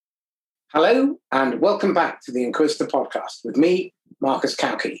Hello, and welcome back to the Inquisitor podcast with me, Marcus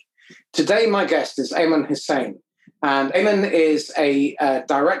Kauke. Today, my guest is Ayman Hussain, and Ayman is a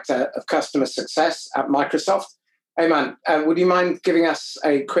director of customer success at Microsoft. Ayman, would you mind giving us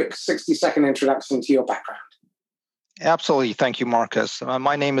a quick 60-second introduction to your background? Absolutely. Thank you, Marcus.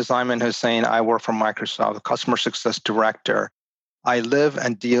 My name is Ayman Hussain. I work for Microsoft, customer success director. I live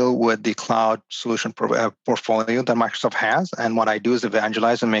and deal with the cloud solution portfolio that Microsoft has. And what I do is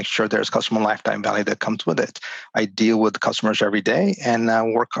evangelize and make sure there's customer lifetime value that comes with it. I deal with customers every day and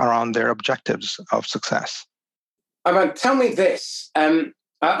work around their objectives of success. Tell me this. I'm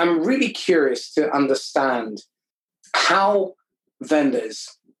really curious to understand how vendors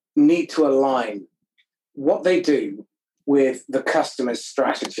need to align what they do with the customer's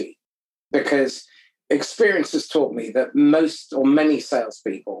strategy, because experience has taught me that most or many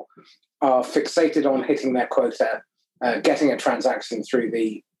salespeople are fixated on hitting their quota, getting a transaction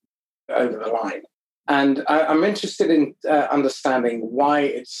over the line. And I'm interested in understanding why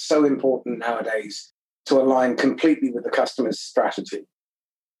it's so important nowadays to align completely with the customer's strategy.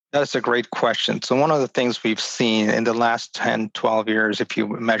 That's a great question. So one of the things we've seen in the last 10, 12 years, if you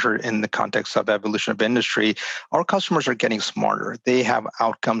measure in the context of evolution of industry, our customers are getting smarter. They have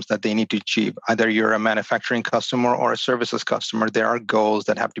outcomes that they need to achieve. Either you're a manufacturing customer or a services customer, there are goals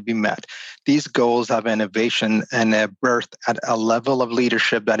that have to be met. These goals have innovation and a birth at a level of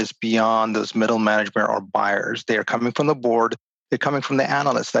leadership that is beyond those middle management or buyers. They are coming from the board. They're coming from the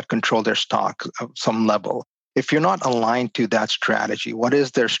analysts that control their stock of some level. If you're not aligned to that strategy, what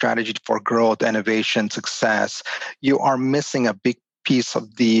is their strategy for growth, innovation, success? You are missing a big piece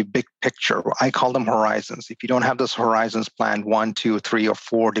of the big picture. I call them horizons. If you don't have those horizons planned 1, 2, 3, or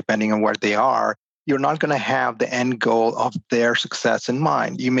 4, depending on where they are, you're not going to have the end goal of their success in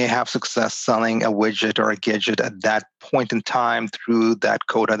mind. You may have success selling a widget or a gadget at that point in time through that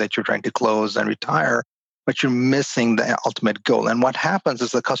quota that you're trying to close and retire, but you're missing the ultimate goal. And what happens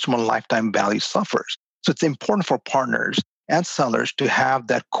is the customer lifetime value suffers. So it's important for partners and sellers to have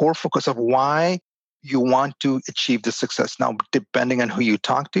that core focus of why you want to achieve the success. Now, depending on who you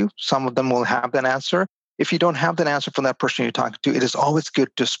talk to, some of them will have that answer. If you don't have that answer from that person you talk to, it is always good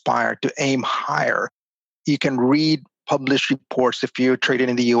to aspire to aim higher. You can read published reports. If you're trading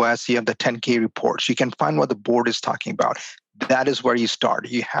in the US, you have the 10K reports. You can find what the board is talking about. That is where you start.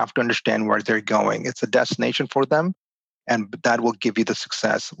 You have to understand where they're going. It's a destination for them. And that will give you the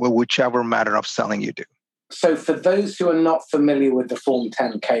success, whichever matter of selling you do. So for those who are not familiar with the Form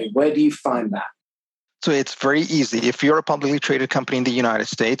 10K, where do you find that? So it's very easy. If you're a publicly traded company in the United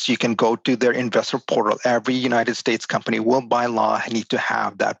States, you can go to their investor portal. Every United States company will, by law, need to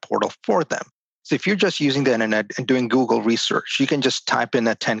have that portal for them. So if you're just using the internet and doing Google research, you can just type in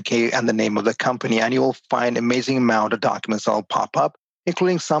a 10K and the name of the company, and you will find an amazing amount of documents that will pop up,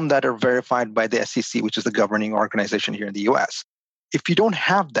 including some that are verified by the SEC, which is the governing organization here in the US. If you don't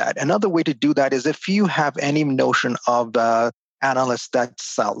have that, another way to do that is if you have any notion of analysts that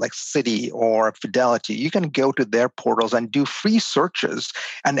sell, like Citi or Fidelity, you can go to their portals and do free searches.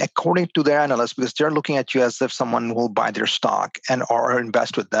 And according to their analysts, because they're looking at you as if someone will buy their stock and or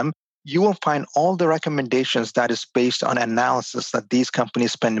invest with them, you will find all the recommendations that is based on analysis that these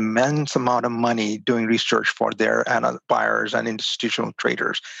companies spend immense amount of money doing research for their buyers and institutional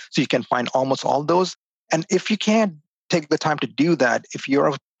traders. So you can find almost all those. And if you can't take the time to do that, if you're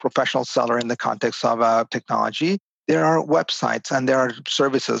a professional seller in the context of technology, there are websites and there are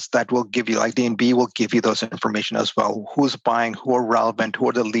services that will give you, like D&B will give you those information as well. Who's buying, who are relevant, who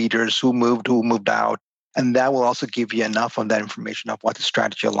are the leaders, who moved out. And that will also give you enough of that information of what the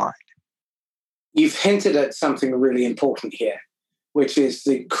strategy aligned. You've hinted at something really important here, which is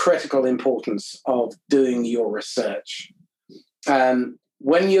the critical importance of doing your research.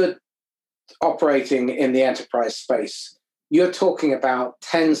 When you're operating in the enterprise space, you're talking about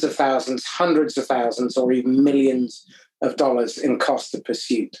tens of thousands, hundreds of thousands, or even millions of dollars in cost of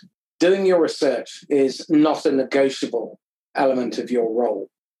pursuit. Doing your research is not a negotiable element of your role.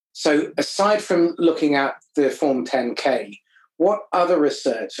 So aside from looking at the Form 10K, what other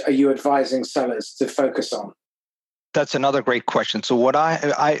research are you advising sellers to focus on? That's another great question. So what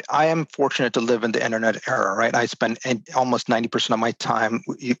I am fortunate to live in the internet era, right? I spend almost 90% of my time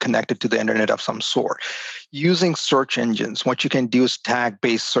connected to the internet of some sort. Using search engines, what you can do is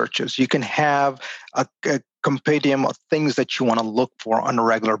tag-based searches. You can have a compendium of things that you want to look for on a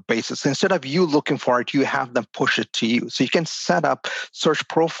regular basis. Instead of you looking for it, you have them push it to you. So you can set up search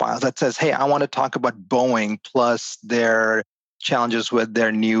profiles that says, hey, I want to talk about Boeing plus their challenges with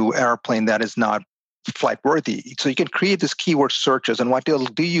their new airplane that is not flight worthy. So you can create these keyword searches, and what they'll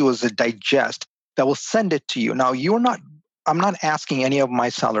do you is a digest that will send it to you. Now, you're not I'm not asking any of my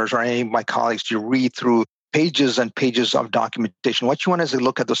sellers or any of my colleagues to read through pages and pages of documentation. What you want is to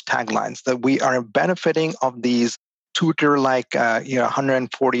look at those taglines that we are benefiting of these tutor like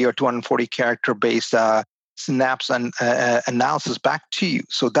 140 or 240 character based snaps and analysis back to you.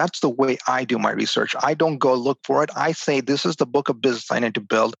 So that's the way I do my research. I don't go look for it. I say, this is the book of business I need to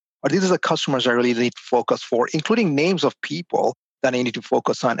build, or these are the customers I really need to focus for, including names of people that I need to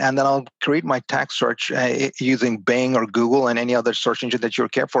focus on. And then I'll create my tag search using Bing or Google and any other search engine that you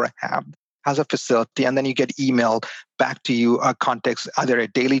care for has a facility. And then you get email back to you context, either a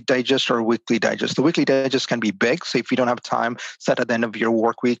daily digest or a weekly digest. The weekly digest can be big. So if you don't have time set at the end of your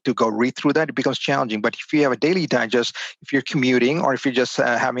work week to go read through that, it becomes challenging. But if you have a daily digest, if you're commuting or if you're just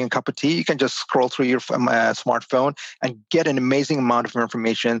having a cup of tea, you can just scroll through your smartphone and get an amazing amount of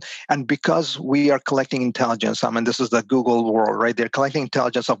information. And because we are collecting intelligence, this is the Google world, right? They're collecting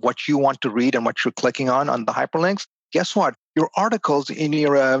intelligence of what you want to read and what you're clicking on the hyperlinks. Guess what? Your articles in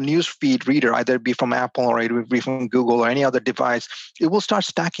your news feed reader, either it be from Apple or it would be from Google or any other device, it will start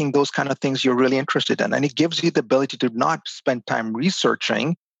stacking those kind of things you're really interested in. And it gives you the ability to not spend time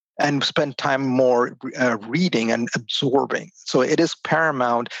researching and spend time more reading and absorbing. So it is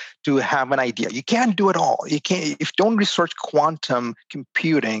paramount to have an idea. You can't do it all. You can't, if you don't research quantum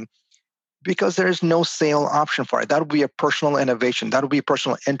computing, because there is no sale option for it. That would be a personal innovation. That would be a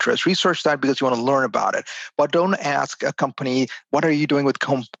personal interest. Research that because you want to learn about it. But don't ask a company, what are you doing with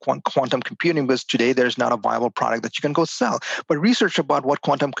quantum computing? Because today there's not a viable product that you can go sell. But research about what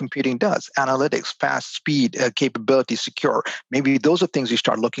quantum computing does. Analytics, fast, speed, capability, secure. Maybe those are things you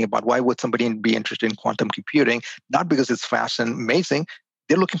start looking about. Why would somebody be interested in quantum computing? Not because it's fast and amazing.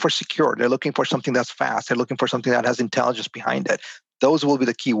 They're looking for secure. They're looking for something that's fast. They're looking for something that has intelligence behind it. Those will be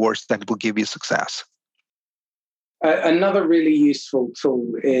the keywords that will give you success. Another really useful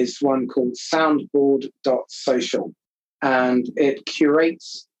tool is one called soundboard.social, and it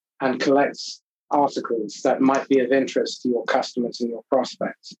curates and collects articles that might be of interest to your customers and your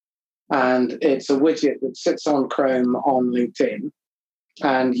prospects. And it's a widget that sits on Chrome on LinkedIn,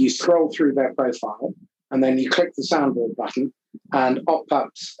 and you scroll through their profile, and then you click the soundboard button and up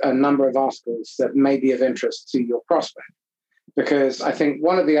a number of articles that may be of interest to your prospect. Because I think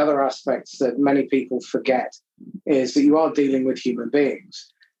one of the other aspects that many people forget is that you are dealing with human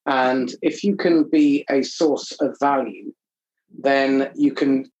beings. And if you can be a source of value, then you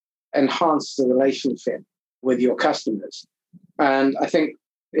can enhance the relationship with your customers. And I think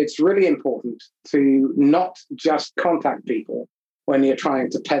it's really important to not just contact people when you're trying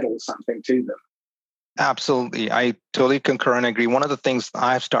to peddle something to them. Absolutely. I totally concur and agree. One of the things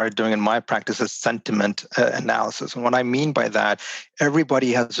I've started doing in my practice is sentiment analysis. And what I mean by that,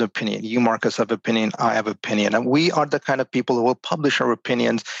 everybody has an opinion. You, Marcus, have opinion. I have opinion. And we are the kind of people who will publish our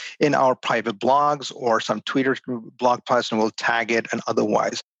opinions in our private blogs or some Twitter blog posts, and we'll tag it and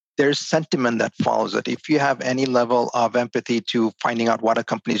otherwise. There's sentiment that follows it. If you have any level of empathy to finding out what a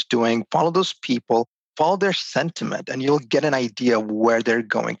company is doing, follow those people, follow their sentiment, and you'll get an idea of where they're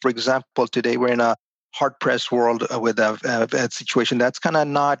going. For example, today we're in a hard-pressed world with a situation that's kind of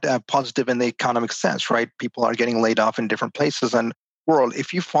not positive in the economic sense, right? People are getting laid off in different places and world.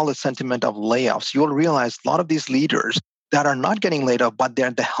 If you follow the sentiment of layoffs, you'll realize a lot of these leaders that are not getting laid off, but they're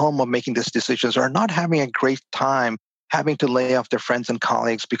at the helm of making these decisions, are not having a great time having to lay off their friends and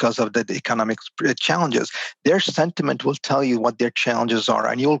colleagues because of the economic challenges. Their sentiment will tell you what their challenges are,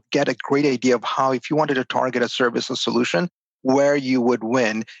 and you'll get a great idea of how, if you wanted to target a service or solution, where you would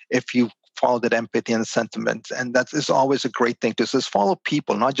win if you follow that empathy and sentiment. And that is always a great thing to just follow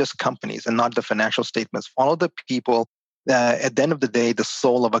people, not just companies and not the financial statements. Follow the people. At the end of the day, the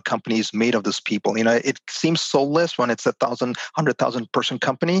soul of a company is made of those people. It seems soulless when it's 100,000 person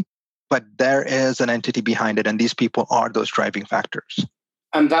company, but there is an entity behind it. And these people are those driving factors.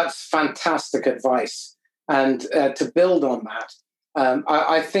 And that's fantastic advice. And to build on that,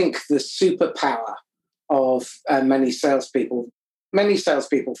 I think the superpower of many salespeople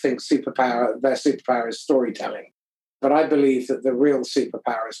think their superpower is storytelling. But I believe that the real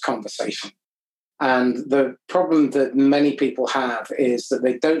superpower is conversation. And the problem that many people have is that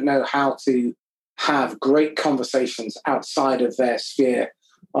they don't know how to have great conversations outside of their sphere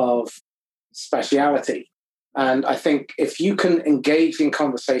of speciality. And I think if you can engage in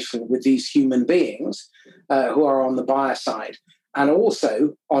conversation with these human beings who are on the buyer side and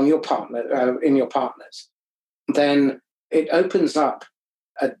also on your partner, in your partners, then it opens up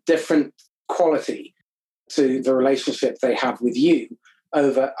a different quality to the relationship they have with you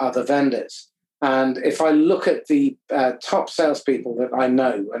over other vendors. And if I look at the top salespeople that I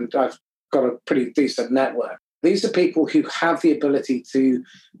know, and I've got a pretty decent network, these are people who have the ability to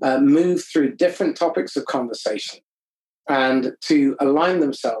move through different topics of conversation and to align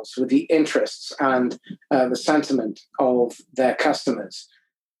themselves with the interests and the sentiment of their customers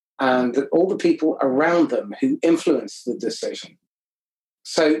and all the people around them who influence the decision.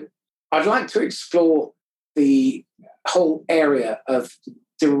 So I'd like to explore the whole area of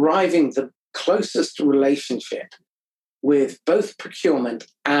deriving the closest relationship with both procurement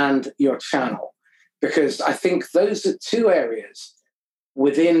and your channel, because I think those are two areas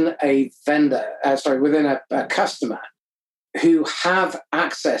within a within a customer who have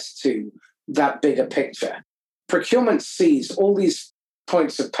access to that bigger picture. Procurement sees all these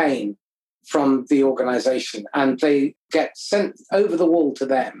points of pain from the organization and they get sent over the wall to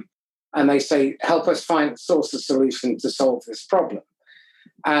them and they say, help us source a solution to solve this problem.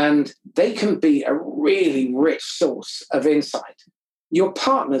 And they can be a really rich source of insight. Your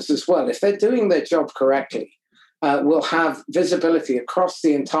partners as well, if they're doing their job correctly, will have visibility across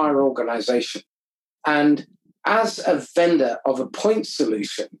the entire organization. And as a vendor of a point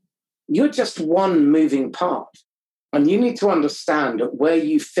solution, you're just one moving part. And you need to understand where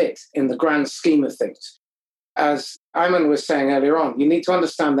you fit in the grand scheme of things. As Ayman was saying earlier on, you need to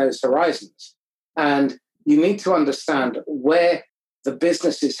understand those horizons. And you need to understand where the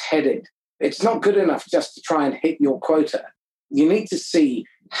business is headed. It's not good enough just to try and hit your quota. You need to see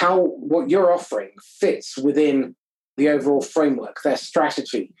how what you're offering fits within the overall framework, their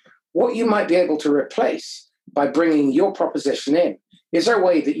strategy, what you might be able to replace by bringing your proposition in. Is there a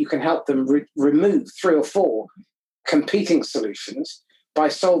way that you can help them remove 3 or 4 competing solutions by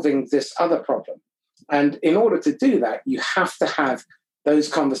solving this other problem? And in order to do that, you have to have those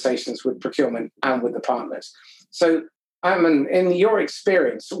conversations with procurement and with the partners. So, in your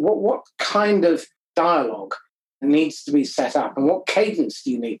experience, what kind of dialogue needs to be set up and what cadence do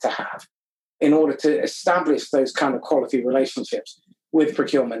you need to have in order to establish those kind of quality relationships with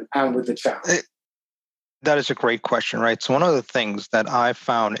procurement and with the channel? That is a great question, right? So one of the things that I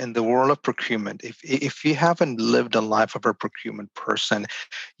found in the world of procurement, if you haven't lived a life of a procurement person,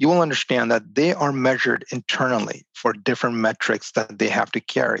 you will understand that they are measured internally for different metrics that they have to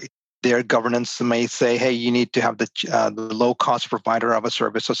carry. Their governance may say, hey, you need to have the low-cost provider of a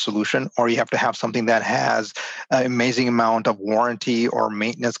service or solution, or you have to have something that has an amazing amount of warranty or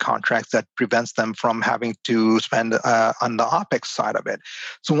maintenance contracts that prevents them from having to spend on the OpEx side of it.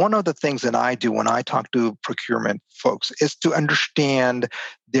 So one of the things that I do when I talk to procurement folks is to understand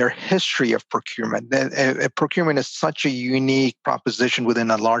their history of procurement. Procurement is such a unique proposition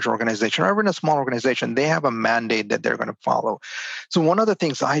within a large organization or even a small organization. They have a mandate that they're going to follow. So one of the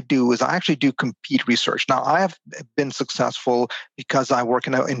things I do is I actually do compete research. Now, I have been successful because I work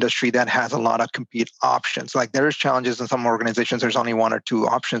in an industry that has a lot of compete options. Like there's challenges in some organizations, there's only 1 or 2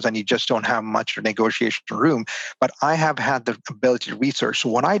 options and you just don't have much negotiation room. But I have had the ability to research. So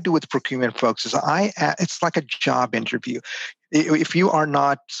what I do with procurement folks is it's like a job interview. If you are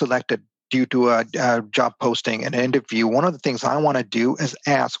not selected due to a job posting and an interview, one of the things I want to do is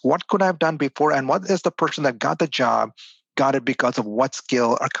ask, what could I have done before? And what is the person that got the job got it because of what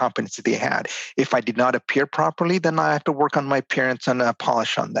skill or competency they had? If I did not appear properly, then I have to work on my appearance and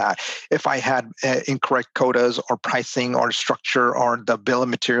polish on that. If I had incorrect quotas or pricing or structure or the bill of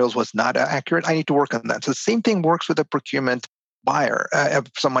materials was not accurate, I need to work on that. So the same thing works with a procurement buyer,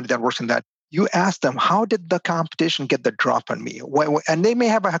 somebody that works in that. You ask them, how did the competition get the drop on me? And they may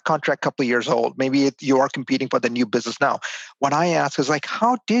have a contract a couple of years old. Maybe you are competing for the new business now. What I ask is like,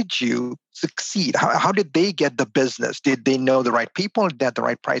 how did you succeed? How did they get the business? Did they know the right people? Did they have the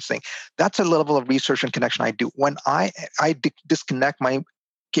right pricing? That's a level of research and connection I do. When I disconnect my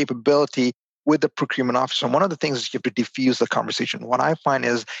capability with the procurement officer, one of the things is you have to diffuse the conversation. What I find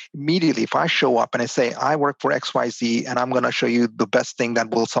is immediately if I show up and I say, I work for XYZ and I'm going to show you the best thing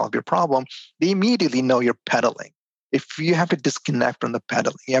that will solve your problem, they immediately know you're peddling. If you have to disconnect from the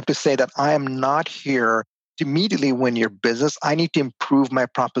peddling, you have to say that I am not here to immediately win your business. I need to improve my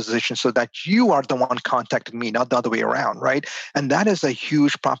proposition so that you are the one contacting me, not the other way around, right? And that is a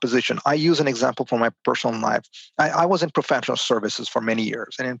huge proposition. I use an example from my personal life. I was in professional services for many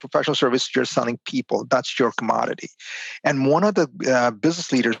years. And in professional services, you're selling people. That's your commodity. And one of the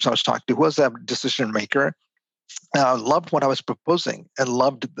business leaders I was talking to, who was a decision maker, loved what I was proposing and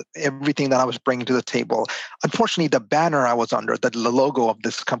loved everything that I was bringing to the table. Unfortunately, the banner I was under, the logo of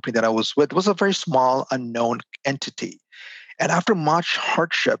this company that I was with, was a very small, unknown entity. And after much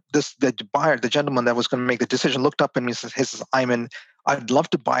hardship, the buyer, the gentleman that was going to make the decision, looked up at me and says, Ayman, I'd love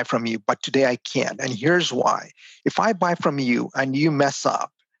to buy from you, but today I can't. And here's why. If I buy from you and you mess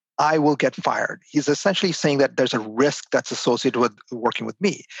up, I will get fired. He's essentially saying that there's a risk that's associated with working with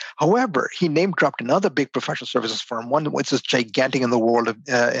me. However, he name dropped another big professional services firm, one which is gigantic in the world,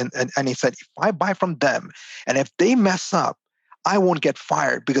 and he said, if I buy from them, and if they mess up, I won't get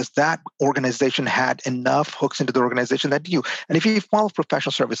fired because that organization had enough hooks into the organization that you. And if you follow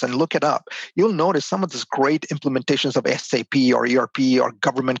professional service and look it up, you'll notice some of these great implementations of SAP or ERP or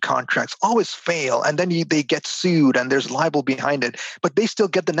government contracts always fail. And then they get sued and there's libel behind it, but they still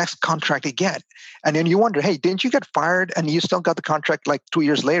get the next contract again. And then you wonder, hey, didn't you get fired and you still got the contract like 2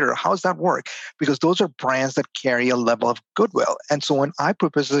 years later? How does that work? Because those are brands that carry a level of goodwill. And so when I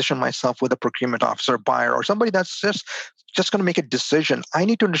position myself with a procurement officer, buyer, or somebody that's just going to make a decision, I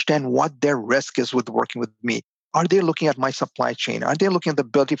need to understand what their risk is with working with me. Are they looking at my supply chain? Are they looking at the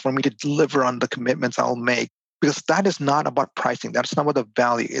ability for me to deliver on the commitments I'll make? Because that is not about pricing. That's not about the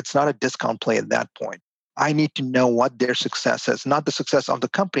value. It's not a discount play at that point. I need to know what their success is, not the success of the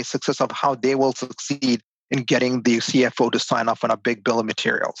company, success of how they will succeed in getting the CFO to sign off on a big bill of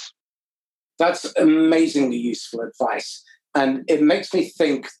materials. That's amazingly useful advice. And it makes me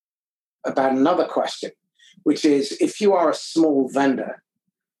think about another question, which is, if you are a small vendor,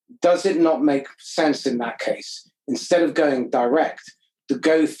 does it not make sense in that case, instead of going direct, to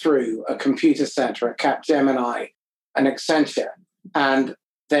go through a Computer Center, a Capgemini, an Accenture, and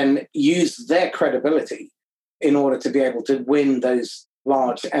then use their credibility in order to be able to win those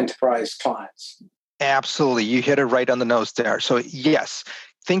large enterprise clients? Absolutely. You hit it right on the nose there. So yes,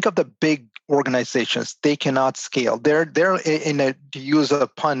 think of the big organizations. They cannot scale. They're to use a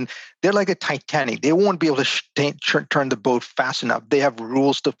pun, they're like a Titanic. They won't be able to turn the boat fast enough. They have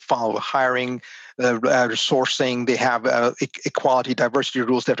rules to follow, hiring, sourcing. They have equality, diversity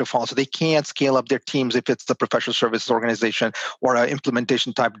rules they have to follow. So they can't scale up their teams if it's the professional services organization or an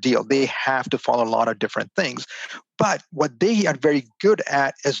implementation type deal. They have to follow a lot of different things. But what they are very good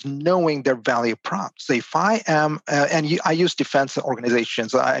at is knowing their value props. So if I am, I use defense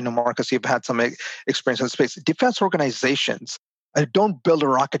organizations. I know, Marcus, you've had some experience in the space. Defense organizations don't build a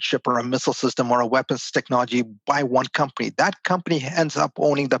rocket ship or a missile system or a weapons technology by one company. That company ends up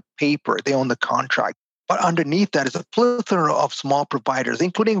owning the paper. They own the contract. But underneath that is a plethora of small providers,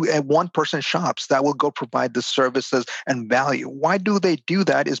 including one-person shops that will go provide the services and value. Why do they do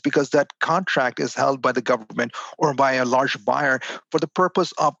that? Is because that contract is held by the government or by a large buyer for the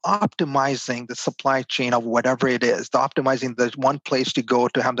purpose of optimizing the supply chain of whatever it is, optimizing the one place to go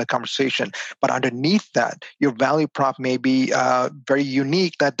to have the conversation. But underneath that, your value prop may be very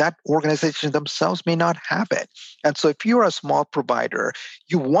unique that organization themselves may not have it. And so if you're a small provider,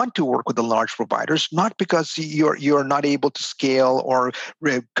 you want to work with the large providers, not because you're not able to scale or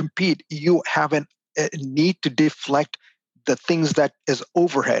compete. You have a need to deflect the things that is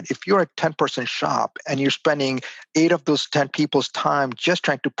overhead. If you're a 10-person shop and you're spending 8 of those 10 people's time just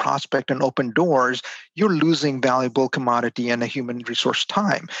trying to prospect and open doors, you're losing valuable commodity and a human resource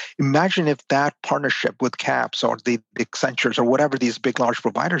time. Imagine if that partnership with CAPS or the Accentures or whatever these big, large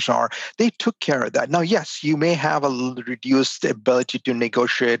providers are, they took care of that. Now, yes, you may have a reduced ability to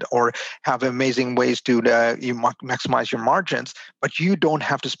negotiate or have amazing ways to maximize your margins, but you don't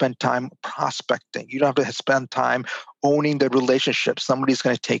have to spend time prospecting. You don't have to spend time owning the relationship. Somebody's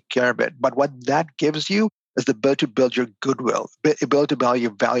going to take care of it. But what that gives you is the ability to build your goodwill, ability to build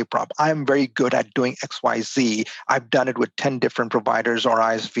your value prop. I'm very good at doing XYZ. I've done it with 10 different providers or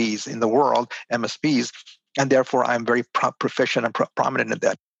ISVs in the world, MSPs, and therefore I'm very proficient and prominent in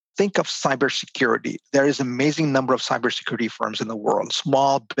that. Think of cybersecurity. There is an amazing number of cybersecurity firms in the world,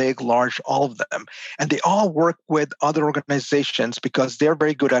 small, big, large, all of them. And they all work with other organizations because they're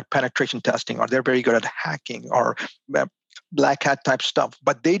very good at penetration testing or they're very good at hacking or black hat type stuff.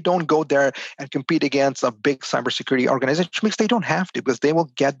 But they don't go there and compete against a big cybersecurity organization, which means they don't have to because they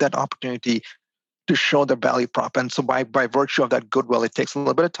will get that opportunity to show their value prop. And so by virtue of that goodwill, it takes a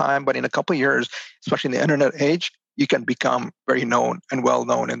little bit of time, but in a couple of years, especially in the internet age, you can become very known and well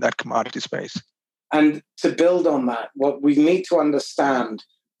known in that commodity space. And to build on that, what we need to understand,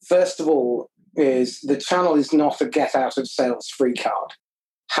 first of all, is the channel is not a get out of sales free card.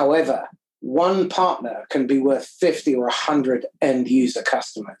 However, one partner can be worth 50 or 100 end user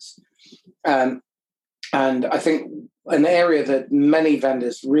customers. And I think an area that many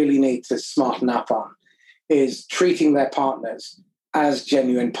vendors really need to smarten up on is treating their partners as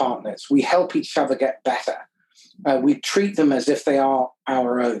genuine partners. We help each other get better. We treat them as if they are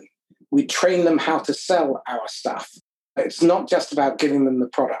our own. We train them how to sell our stuff. It's not just about giving them the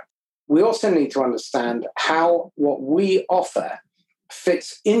product. We also need to understand how what we offer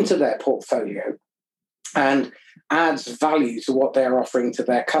fits into their portfolio and adds value to what they're offering to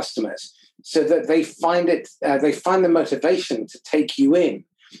their customers, so that they find the motivation to take you in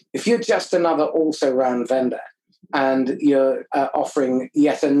If you're just another also-ran vendor and you're offering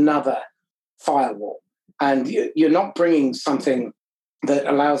yet another firewall, and you're not bringing something that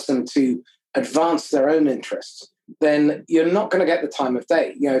allows them to advance their own interests, then you're not going to get the time of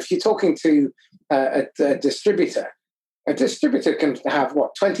day. If you're talking to a distributor can have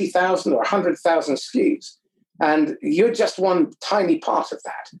 20,000 or 100,000 SKUs, and you're just one tiny part of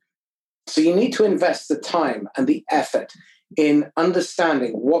that. So you need to invest the time and the effort in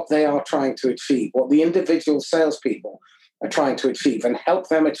understanding what they are trying to achieve, what the individual salespeople are trying to achieve, and help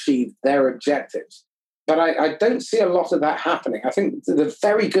them achieve their objectives. But I don't see a lot of that happening. I think the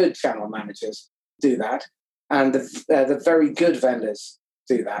very good channel managers do that, and the very good vendors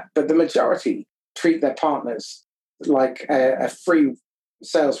do that. But the majority treat their partners like a free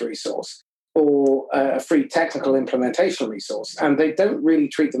sales resource or a free technical implementation resource, and they don't really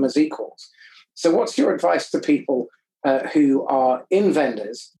treat them as equals. So what's your advice to people who are in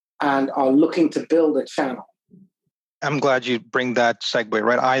vendors and are looking to build a channel? I'm glad you bring that segue,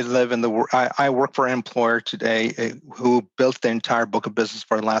 right? I work for an employer today who built the entire book of business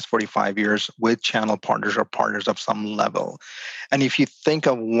for the last 45 years with channel partners or partners of some level. And if you think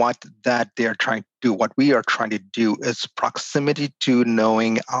of what that they're trying to do, what we are trying to do is proximity to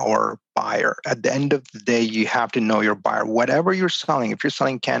knowing our buyer. At the end of the day, you have to know your buyer. Whatever you're selling, if you're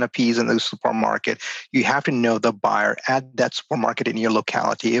selling canopies in the supermarket, you have to know the buyer at that supermarket in your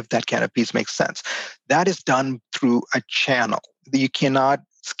locality, if that canopies makes sense. That is done through a channel. You cannot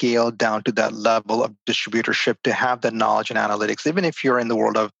scale down to that level of distributorship to have that knowledge and analytics, even if you're in the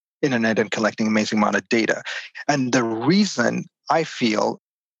world of internet and collecting amazing amount of data. And the reason I feel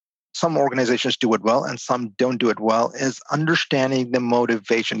some organizations do it well and some don't do it well is understanding the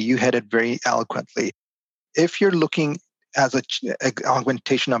motivation. You hit it very eloquently. If you're looking as an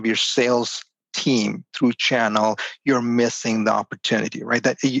augmentation of your sales team through channel, you're missing the opportunity, right?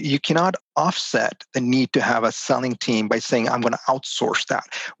 That you cannot offset the need to have a selling team by saying, I'm going to outsource that.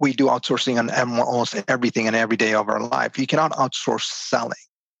 We do outsourcing on almost everything and every day of our life. You cannot outsource selling.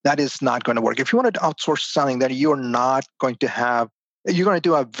 That is not going to work. If you want to outsource selling, then you're going to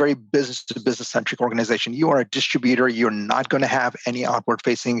do a very business-to-business centric organization. You are a distributor. You're not going to have any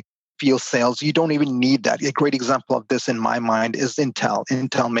outward-facing field sales. You don't even need that. A great example of this in my mind is Intel.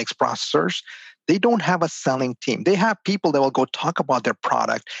 Intel makes processors. They don't have a selling team. They have people that will go talk about their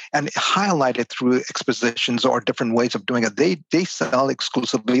product and highlight it through expositions or different ways of doing it. They sell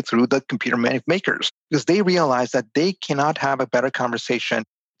exclusively through the computer makers because they realize that they cannot have a better conversation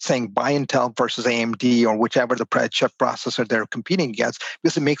saying buy Intel versus AMD or whichever the chip processor they're competing against,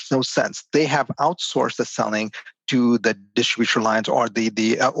 because it makes no sense. They have outsourced the selling to the distribution lines or the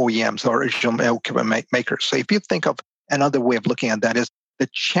OEMs or original equipment makers. So if you think of another way of looking at that is the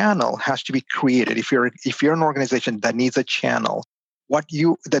channel has to be created. If you're an organization that needs a channel,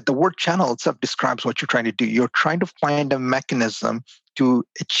 that the word channel itself describes what you're trying to do. You're trying to find a mechanism to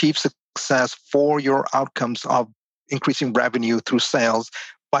achieve success for your outcomes of increasing revenue through sales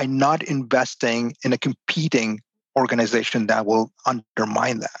by not investing in a competing organization that will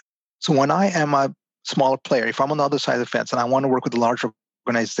undermine that. So when I am a smaller player, if I'm on the other side of the fence and I want to work with a larger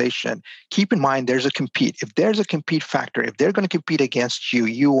organization, keep in mind there's a compete. If there's a compete factor, if they're going to compete against you,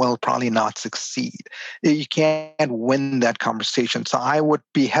 you will probably not succeed. You can't win that conversation. So I would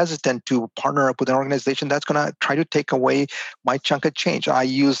be hesitant to partner up with an organization that's going to try to take away my chunk of change. I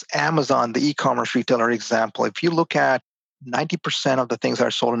use Amazon, the e-commerce retailer example. If you look at 90% of the things that are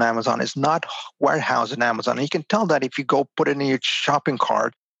sold on Amazon is not warehoused in Amazon. And you can tell that if you go put it in your shopping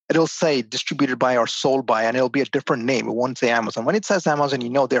cart, it'll say distributed by or sold by, and it'll be a different name. It won't say Amazon. When it says Amazon, you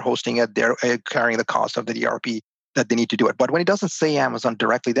know they're hosting it, they're carrying the cost of the ERP that they need to do it. But when it doesn't say Amazon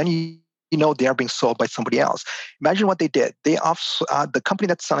directly, then you know they are being sold by somebody else. Imagine what they did. The company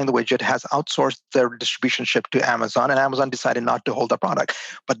that's selling the widget has outsourced their distribution ship to Amazon, and Amazon decided not to hold the product.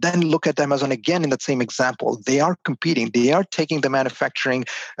 But then look at Amazon again in that same example. They are competing. They are taking the manufacturing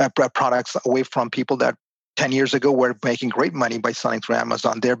products away from people that 10 years ago were making great money by selling through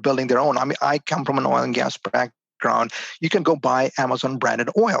Amazon. They're building their own. I mean, I come from an oil and gas background. You can go buy Amazon branded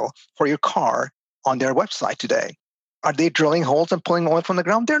oil for your car on their website today. Are they drilling holes and pulling oil from the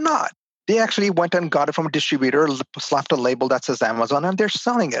ground? They're not. They actually went and got it from a distributor, slapped a label that says Amazon, and they're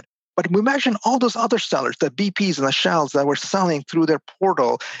selling it. But imagine all those other sellers, the BPs and the Shells that were selling through their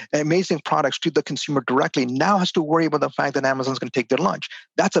portal amazing products to the consumer directly, now has to worry about the fact that Amazon's going to take their lunch.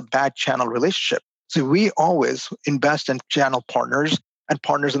 That's a bad channel relationship. So we always invest in channel partners and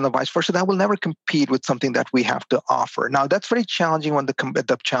partners and the vice versa. That will never compete with something that we have to offer. Now, that's very challenging when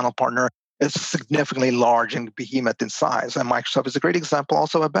the channel partner is significantly large and behemoth in size. And Microsoft is a great example,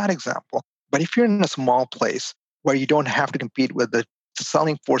 also a bad example. But if you're in a small place where you don't have to compete with the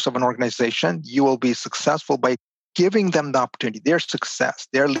selling force of an organization, you will be successful by giving them the opportunity. Their success,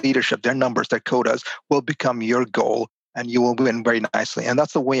 their leadership, their numbers, their quotas will become your goal, and you will win very nicely. And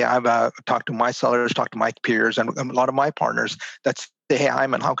that's the way I've talked to my sellers, talked to my peers, and a lot of my partners that say, hey,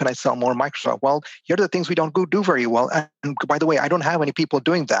 Ayman, how can I sell more Microsoft? Well, here are the things we don't do very well. And by the way, I don't have any people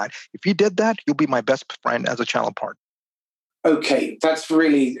doing that. If you did that, you'll be my best friend as a channel partner. Okay, that's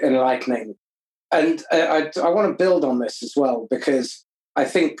really enlightening. And I want to build on this as well, because I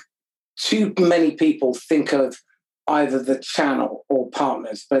think too many people think of either the channel or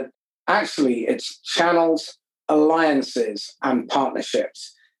partners, but actually it's channels, alliances, and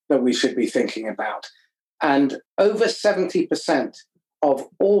partnerships that we should be thinking about. And over 70% of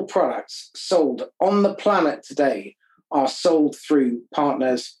all products sold on the planet today are sold through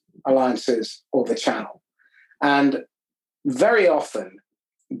partners, alliances, or the channel. And very often,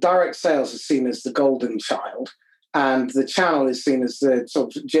 direct sales is seen as the golden child, and the channel is seen as the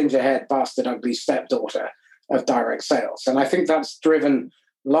sort of ginger-haired, bastard, ugly stepdaughter of direct sales. And I think that's driven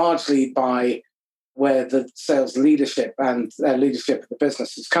largely by where the sales leadership and leadership of the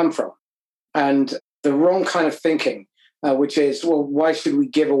business has come from. And the wrong kind of thinking, which is, well, why should we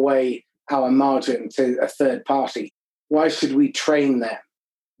give away our margin to a third party? Why should we train them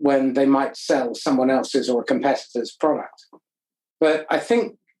when they might sell someone else's or a competitor's product? But I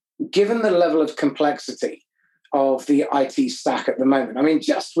think given the level of complexity of the IT stack at the moment, I mean,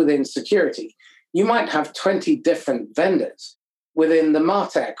 just within security, you might have 20 different vendors. Within the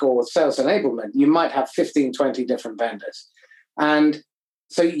MarTech or sales enablement, you might have 15, 20 different vendors. And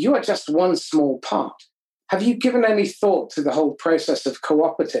so you are just one small part. Have you given any thought to the whole process of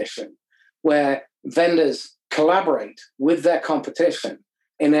co-opetition, where vendors collaborate with their competition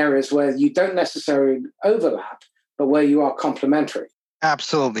in areas where you don't necessarily overlap, but where you are complementary?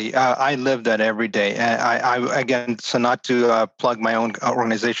 Absolutely. I live that every day. I again, so not to plug my own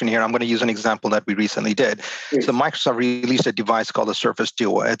organization here, I'm going to use an example that we recently did. Please. So Microsoft released a device called the Surface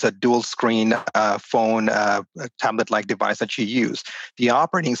Duo. It's a dual screen phone, tablet-like device that you use. The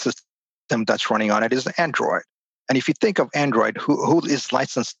operating system that's running on it is Android. And if you think of Android, who is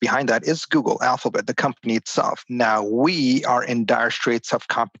licensed behind that is Google, Alphabet, the company itself. Now, we are in dire straits of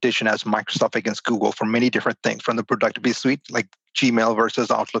competition as Microsoft against Google for many different things, from the productivity suite, like Gmail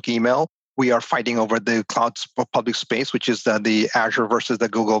versus Outlook email. We are fighting over the cloud public space, which is the Azure versus the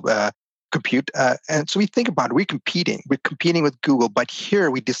Google compute. And so we think about it, we're competing with Google, but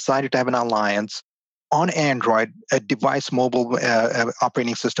here we decided to have an alliance on Android, a device mobile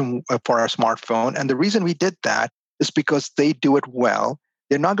operating system for our smartphone. And the reason we did that is because they do it well.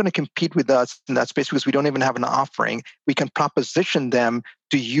 They're not going to compete with us in that space because we don't even have an offering. We can proposition them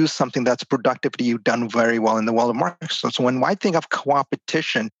to use something that's productivity done very well in the world of Microsoft. So when I think of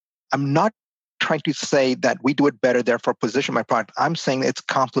co-opetition, I'm not trying to say that we do it better, therefore position my product. I'm saying it's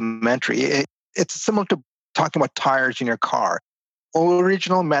complementary. It's similar to talking about tires in your car.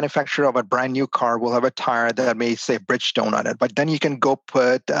 Original manufacturer of a brand new car will have a tire that may say Bridgestone on it, but then you can go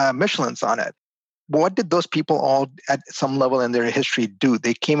put Michelin's on it. What did those people all at some level in their history do?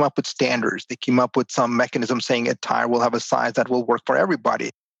 They came up with standards. They came up with some mechanism saying a tire will have a size that will work for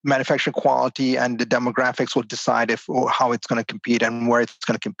everybody. Manufacturing quality and the demographics will decide if or how it's going to compete and where it's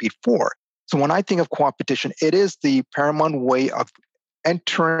going to compete for. So when I think of co-opetition, it is the paramount way of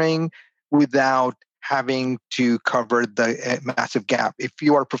entering without having to cover the massive gap. If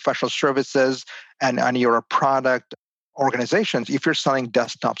you are professional services and you're a product organizations, if you're selling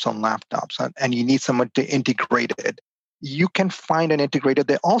desktops on laptops and you need someone to integrate it, you can find an integrator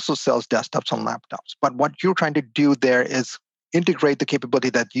that also sells desktops on laptops. But what you're trying to do there is integrate the capability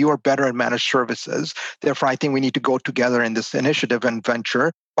that you are better at managed services. Therefore, I think we need to go together in this initiative and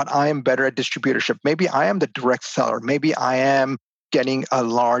venture, but I am better at distributorship. Maybe I am the direct seller. Maybe I am getting a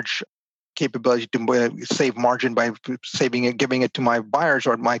large capability to save margin by saving it, giving it to my buyers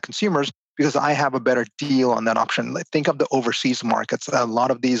or my consumers, because I have a better deal on that option. Think of the overseas markets. A lot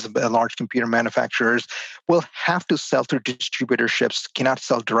of these large computer manufacturers will have to sell through distributorships, cannot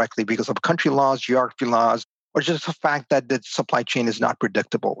sell directly because of country laws, geography laws, or just the fact that the supply chain is not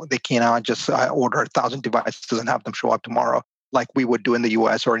predictable. They cannot just order 1,000 devices and have them show up tomorrow like we would do in the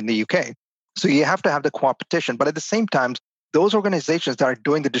US or in the UK. So you have to have the co-opetition. But at the same time, those organizations that are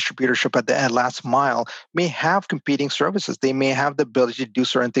doing the distributorship at the last mile may have competing services. They may have the ability to do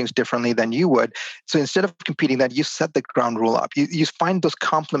certain things differently than you would. So instead of competing that, you set the ground rule up. You find those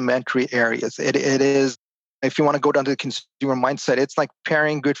complementary areas. It is If you want to go down to the consumer mindset, it's like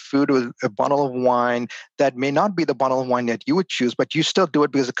pairing good food with a bottle of wine that may not be the bottle of wine that you would choose, but you still do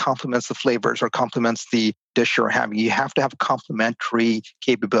it because it complements the flavors or complements the dish you're having. You have to have complementary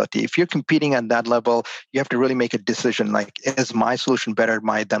capability. If you're competing at that level, you have to really make a decision like, is my solution better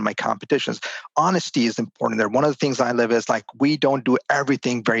than my competition's? Honesty is important there. One of the things I live is like, we don't do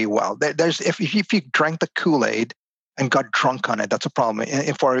everything very well. If you drank the Kool-Aid, and got drunk on it. That's a problem.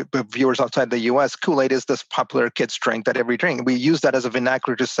 And for viewers outside the US, Kool-Aid is this popular kids drink that every drink. We use that as a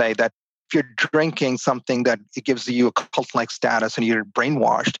vernacular to say that if you're drinking something that it gives you a cult-like status and you're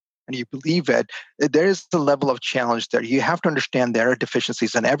brainwashed and you believe it, there is a level of challenge there. You have to understand there are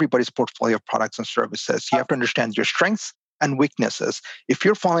deficiencies in everybody's portfolio of products and services. You have to understand your strengths and weaknesses. If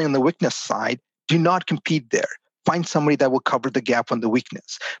you're falling on the weakness side, do not compete there. Find somebody that will cover the gap on the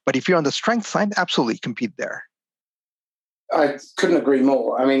weakness. But if you're on the strength side, absolutely compete there. I couldn't agree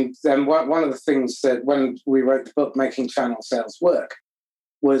more. I mean, one of the things that when we wrote the book, Making Channel Sales Work,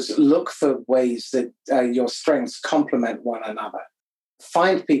 was look for ways that your strengths complement one another.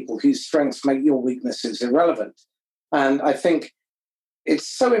 Find people whose strengths make your weaknesses irrelevant. And I think it's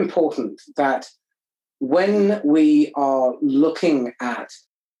so important that when we are looking at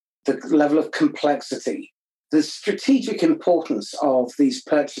the level of complexity, the strategic importance of these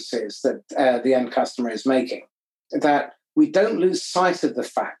purchases that the end customer is making, that we don't lose sight of the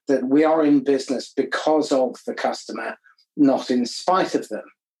fact that we are in business because of the customer, not in spite of them.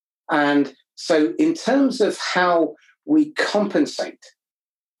 And so in terms of how we compensate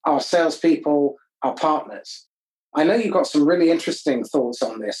our salespeople, our partners, I know you've got some really interesting thoughts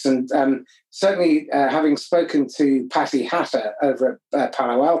on this. And certainly having spoken to Patty Hatter over at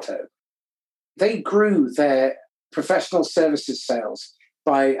Palo Alto, they grew their professional services sales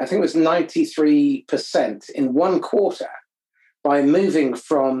by, I think it was 93% in one quarter, by moving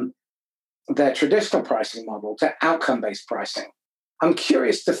from their traditional pricing model to outcome-based pricing. I'm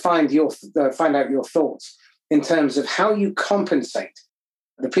curious to find out your thoughts in terms of how you compensate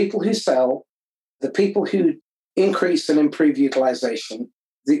the people who sell, the people who increase and improve utilization,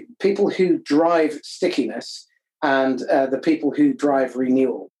 the people who drive stickiness, and the people who drive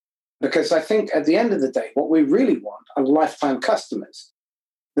renewal. Because I think at the end of the day, what we really want are lifetime customers.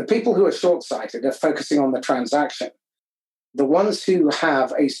 The people who are short-sighted are focusing on the transaction. The ones who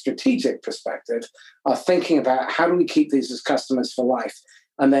have a strategic perspective are thinking about how do we keep these as customers for life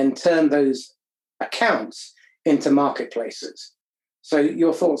and then turn those accounts into marketplaces. So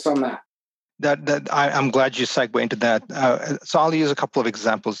your thoughts on that? I'm glad you segue into that. So I'll use a couple of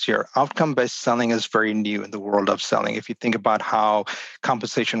examples here. Outcome-based selling is very new in the world of selling. If you think about how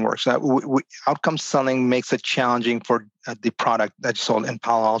compensation works, outcome selling makes it challenging for the product that's sold. In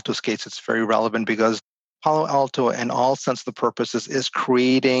Palo Alto's case, it's very relevant because Palo Alto, in all sense of the purposes, is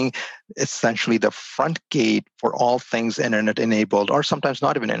creating essentially the front gate for all things internet-enabled, or sometimes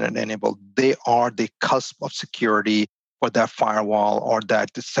not even internet-enabled. They are the cusp of security for that firewall or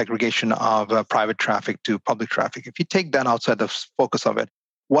that segregation of private traffic to public traffic. If you take that outside the focus of it,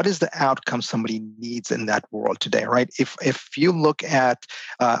 what is the outcome somebody needs in that world today, right? If you look at,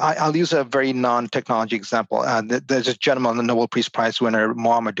 I'll use a very non-technology example. There's a gentleman, the Nobel Peace Prize winner,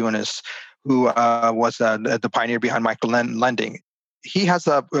 Mohammad Yunus, who was the pioneer behind microlending. He has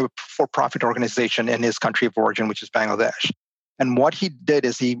a for-profit organization in his country of origin, which is Bangladesh. And what he did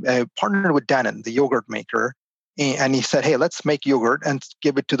is he partnered with Danone, the yogurt maker, and he said, hey, let's make yogurt and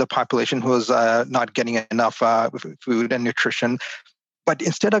give it to the population who is not getting enough food and nutrition. But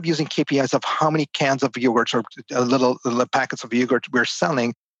instead of using KPIs of how many cans of yogurts or little packets of yogurt we're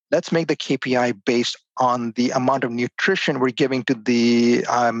selling, let's make the KPI based on the amount of nutrition we're giving to the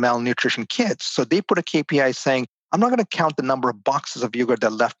malnutrition kids. So they put a KPI saying, I'm not going to count the number of boxes of yogurt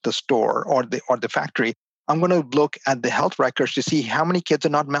that left the store or the factory. I'm going to look at the health records to see how many kids are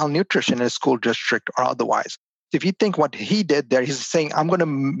not malnutrition in a school district or otherwise. So if you think what he did there, he's saying, I'm going to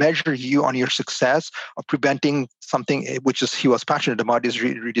measure you on your success of preventing something which is he was passionate about, is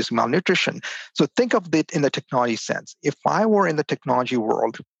reducing malnutrition. So think of it in the technology sense. If I were in the technology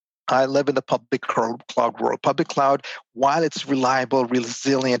world, I live in the public cloud world. Public cloud, while it's reliable,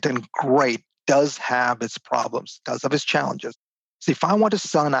 resilient, and great, does have its problems, does have its challenges. So if I want to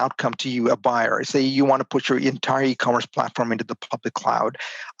sell an outcome to you, a buyer, say you want to put your entire e-commerce platform into the public cloud,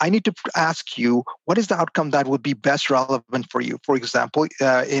 I need to ask you, what is the outcome that would be best relevant for you? For example,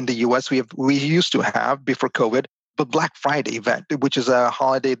 in the US, we used to have, before COVID, the Black Friday event, which is a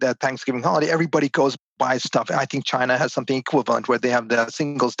holiday, the Thanksgiving holiday. Everybody goes buy stuff. I think China has something equivalent where they have the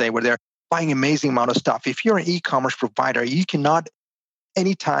Singles Day where they're buying an amazing amount of stuff. If you're an e-commerce provider, you cannot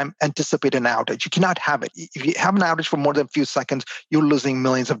anytime anticipate an outage. You cannot have it. If you have an outage for more than a few seconds, you're losing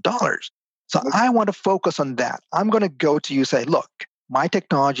millions of dollars. So I want to focus on that. I'm going to go to you, say, look, my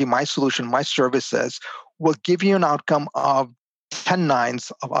technology, my solution, my services will give you an outcome of 10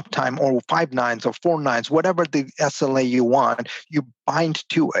 nines of uptime or 5 nines or 4 nines, whatever the SLA you want, you bind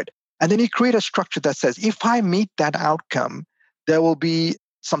to it. And then you create a structure that says, if I meet that outcome, there will be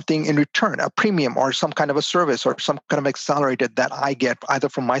something in return, a premium or some kind of a service or some kind of accelerated that I get either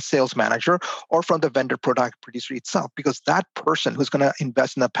from my sales manager or from the vendor product producer itself, because that person who's going to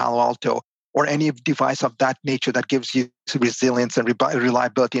invest in a Palo Alto or any device of that nature that gives you resilience and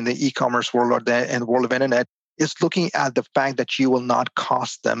reliability in the e-commerce world or the world of internet is looking at the fact that you will not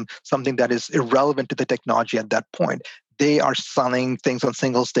cost them something that is irrelevant to the technology at that point. They are selling things on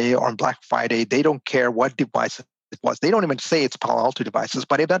Singles Day or on Black Friday. They don't care what device it was. They don't even say it's Palo Alto devices,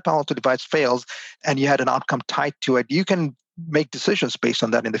 but if that Palo Alto device fails and you had an outcome tied to it, you can make decisions based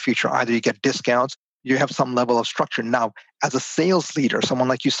on that in the future. Either you get discounts, you have some level of structure. Now, as a sales leader, someone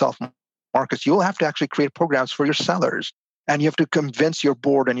like yourself, Marcus, you'll have to actually create programs for your sellers. And you have to convince your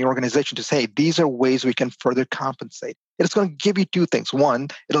board and your organization to say, these are ways we can further compensate. It's going to give you two things. One,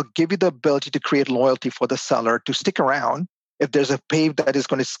 it'll give you the ability to create loyalty for the seller to stick around. If there's a pay that is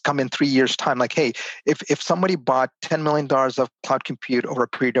going to come in 3 years' time, like, hey, if somebody bought $10 million of cloud compute over a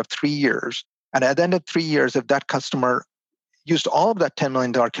period of 3 years, and at the end of 3 years, if that customer used all of that $10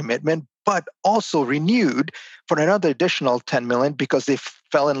 million commitment, but also renewed for another additional 10 million because they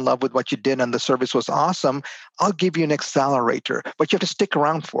fell in love with what you did and the service was awesome, I'll give you an accelerator, but you have to stick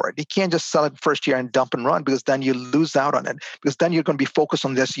around for it. You can't just sell it first year and dump and run, because then you lose out on it, because then you're going to be focused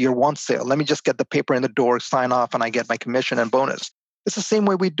on this year one sale. Let me just get the paper in the door, sign off, and I get my commission and bonus. It's the same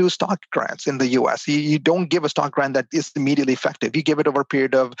way we do stock grants in the US. You don't give a stock grant that is immediately effective. You give it over a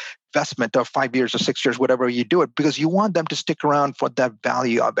period of investment of 5 years or 6 years, whatever you do it, because you want them to stick around for that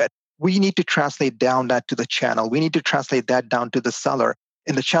value of it. We need to translate down that to the channel. We need to translate that down to the seller.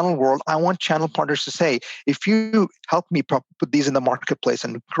 In the channel world, I want channel partners to say, if you help me put these in the marketplace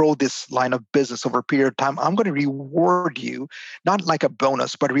and grow this line of business over a period of time, I'm going to reward you, not like a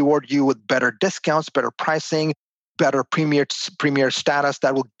bonus, but reward you with better discounts, better pricing, better premier status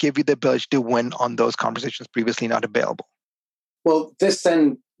that will give you the ability to win on those conversations previously not available. Well, this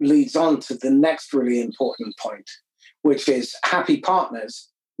then leads on to the next really important point, which is happy partners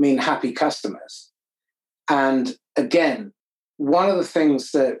mean happy customers. And again, one of the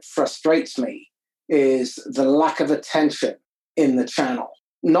things that frustrates me is the lack of attention in the channel,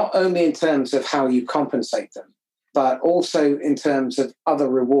 not only in terms of how you compensate them, but also in terms of other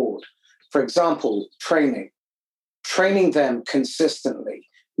reward. For example, training them consistently,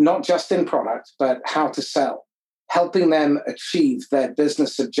 not just in product, but how to sell, helping them achieve their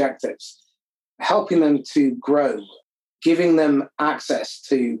business objectives, helping them to grow, giving them access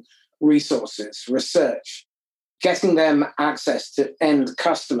to resources, research, getting them access to end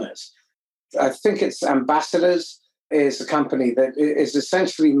customers. I think it's Ambassadors is a company that is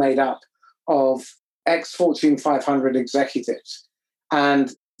essentially made up of ex-Fortune 500 executives.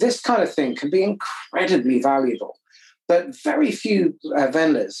 And this kind of thing can be incredibly valuable. But very few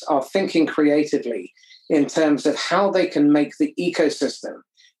vendors are thinking creatively in terms of how they can make the ecosystem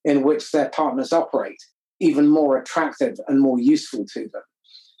in which their partners operate even more attractive and more useful to them.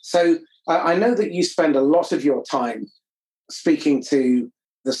 So I know that you spend a lot of your time speaking to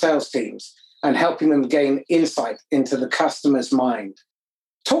the sales teams and helping them gain insight into the customer's mind.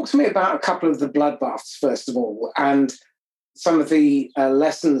 Talk to me about a couple of the bloodbaths, first of all, and some of the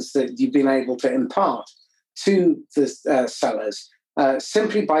lessons that you've been able to impart to the sellers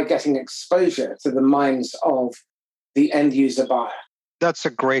simply by getting exposure to the minds of the end user buyer. That's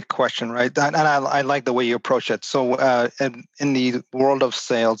a great question, right? And I like the way you approach it. So in the world of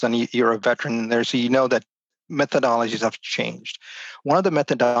sales, and you're a veteran there, so you know that methodologies have changed. One of the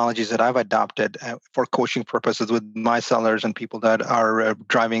methodologies that I've adopted for coaching purposes with my sellers and people that are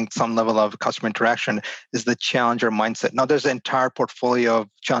driving some level of customer interaction is the challenger mindset. Now, there's an entire portfolio of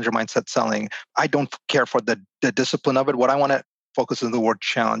challenger mindset selling. I don't care for the discipline of it. What I want to focus on the word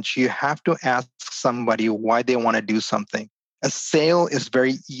challenge. You have to ask somebody why they want to do something. A sale is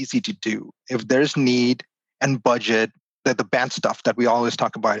very easy to do. If there's need and budget, the band stuff that we always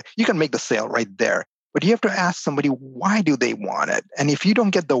talk about, you can make the sale right there. But you have to ask somebody, why do they want it? And if you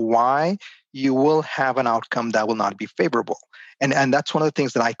don't get the why, you will have an outcome that will not be favorable. And that's one of the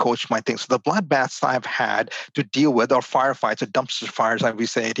things that I coach my things. So the bloodbaths I've had to deal with, or firefights, or dumpster fires, as we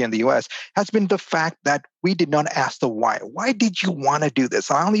say it here in the US, has been the fact that we did not ask the why. Why did you want to do this?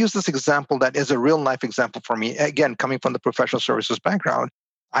 I'll use this example that is a real life example for me. Again, coming from the professional services background,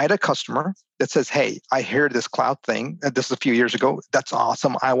 I had a customer that says, hey, I hear this cloud thing. This is a few years ago. That's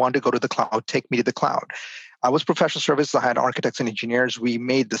awesome. I want to go to the cloud. Take me to the cloud. I was professional services. I had architects and engineers. We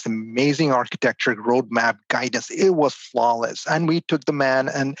made this amazing architecture roadmap guidance. It was flawless. And we took the man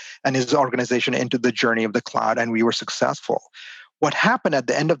and his organization into the journey of the cloud, and we were successful. What happened at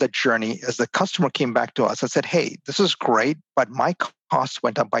the end of that journey is the customer came back to us and said, hey, this is great, but my costs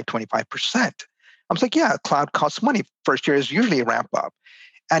went up by 25%. I was like, yeah, cloud costs money. First year is usually a ramp up.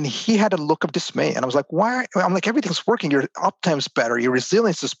 And he had a look of dismay. And I was like, why? I'm like, everything's working. Your uptime's better. Your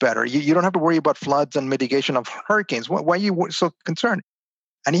resilience is better. You don't have to worry about floods and mitigation of hurricanes. Why are you so concerned?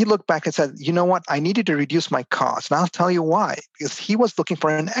 And he looked back and said, you know what? I needed to reduce my costs. And I'll tell you why. Because he was looking for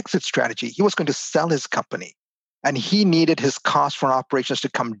an exit strategy. He was going to sell his company. And he needed his cost for operations to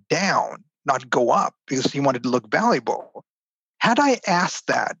come down, not go up, because he wanted to look valuable. Had I asked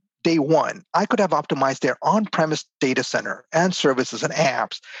that day one, I could have optimized their on-premise data center and services and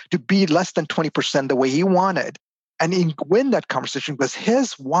apps to be less than 20% the way he wanted. And win that conversation, because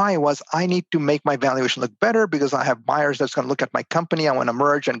his why was, I need to make my valuation look better because I have buyers that's going to look at my company. I want to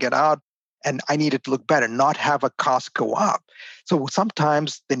merge and get out. And I need it to look better, not have a cost go up. So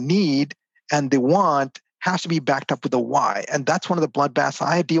sometimes the need and the want has to be backed up with a why. And that's one of the bloodbaths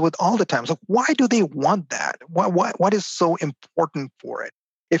I deal with all the time. So why do they want that? What is so important for it?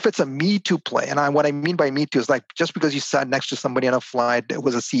 If it's a Me Too play, and what I mean by Me Too is like, just because you sat next to somebody on a flight that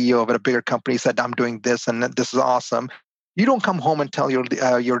was a CEO of a bigger company, said, I'm doing this and this is awesome. You don't come home and tell your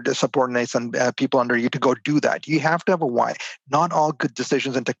subordinates and people under you to go do that. You have to have a why. Not all good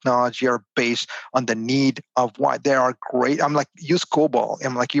decisions in technology are based on the need of why. They are great. I'm like, use COBOL.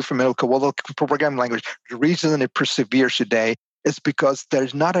 I'm like, you're familiar with COBOL, the programming language. The reason it perseveres today is because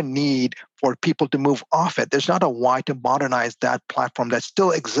there's not a need for people to move off it. There's not a why to modernize that platform that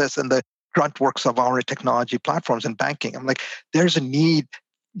still exists in the grunt works of our technology platforms and banking. I'm like, there's a need.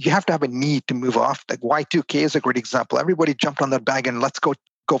 You have to have a need to move off. Like Y2K is a great example. Everybody jumped on that bag and let's go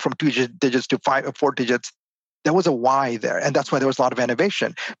from 2 digits to 4 digits. There was a why there. And that's why there was a lot of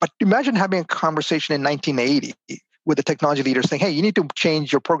innovation. But imagine having a conversation in 1980 with the technology leaders saying, hey, you need to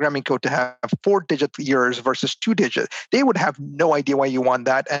change your programming code to have 4-digit years versus 2 digits. They would have no idea why you want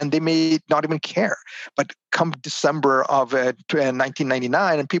that, and they may not even care. But come December of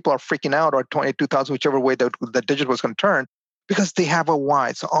 1999, and people are freaking out, or 2000, whichever way the digit was going to turn, because they have a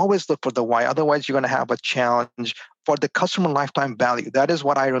why. So always look for the why. Otherwise, you're going to have a challenge for the customer lifetime value. That is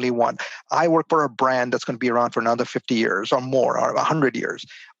what I really want. I work for a brand that's going to be around for another 50 years or more, or 100 years.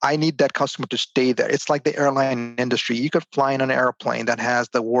 I need that customer to stay there. It's like the airline industry. You could fly in an airplane that has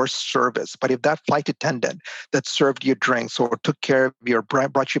the worst service, but if that flight attendant that served you drinks or took care of you,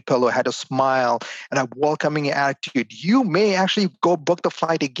 brought you a pillow, had a smile and a welcoming attitude, you may actually go book the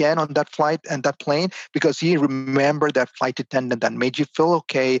flight again on that flight and that plane because you remember that flight attendant that made you feel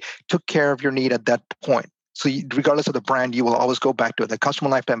okay, took care of your need at that point. So regardless of the brand, you will always go back to it. The customer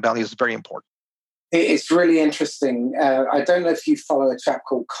lifetime value is very important. It's really interesting. I don't know if you follow a chap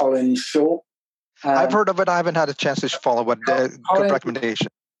called Colin Shaw. I've heard of it. I haven't had a chance to follow, but good recommendation.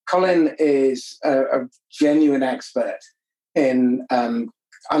 Colin is a genuine expert in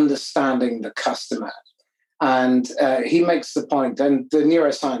understanding the customer. And he makes the point, and the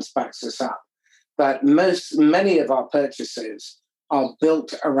neuroscience backs this up, that many of our purchases are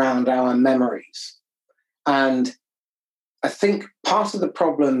built around our memories. And I think part of the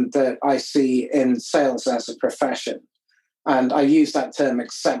problem that I see in sales as a profession, and I use that term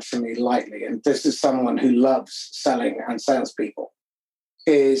exceptionally lightly, and this is someone who loves selling and salespeople,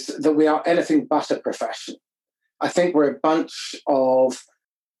 is that we are anything but a profession. I think we're a bunch of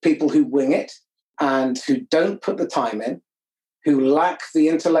people who wing it and who don't put the time in, who lack the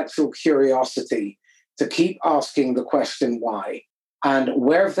intellectual curiosity to keep asking the question why. And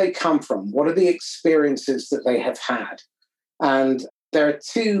where have they come from? What are the experiences that they have had? And there are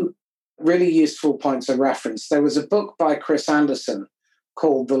two really useful points of reference. There was a book by Chris Anderson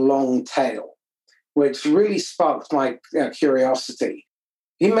called The Long Tail, which really sparked my curiosity.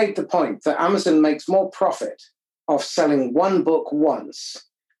 He made the point that Amazon makes more profit off selling one book once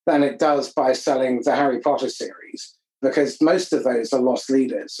than it does by selling the Harry Potter series, because most of those are lost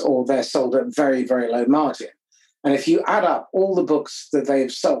leaders or they're sold at very, very low margin. And if you add up all the books that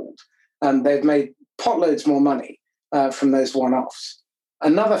they've sold, they've made potloads more money from those one-offs.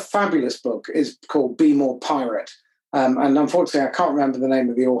 Another fabulous book is called Be More Pirate. And unfortunately, I can't remember the name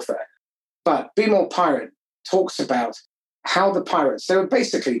of the author. But Be More Pirate talks about how the pirates, there were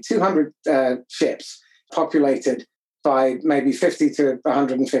basically 200 ships populated by maybe 50 to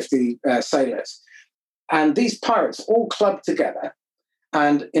 150 sailors. And these pirates all clubbed together.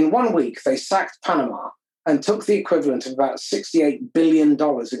 And in 1 week, they sacked Panama and took the equivalent of about $68 billion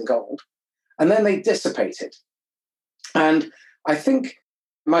in gold. And then they dissipated. And I think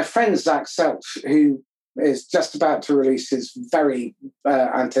my friend Zach Selch, who is just about to release his very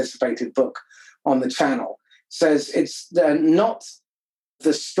anticipated book on the channel, says it's not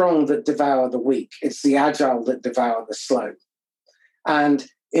the strong that devour the weak, it's the agile that devour the slow. And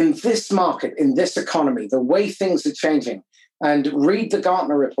in this market, in this economy, the way things are changing, and read the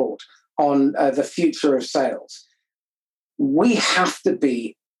Gartner report on the future of sales, we have to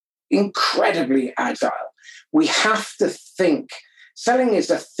be incredibly agile. We have to think. Selling is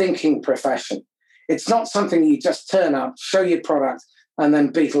a thinking profession. It's not something you just turn up, show your product, and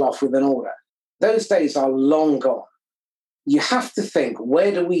then beetle off with an order. Those days are long gone. You have to think,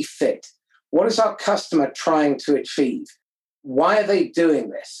 where do we fit? What is our customer trying to achieve? Why are they doing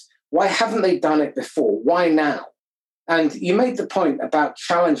this? Why haven't they done it before? Why now? And you made the point about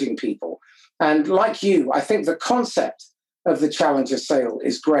challenging people. And like you, I think the concept of the challenger sale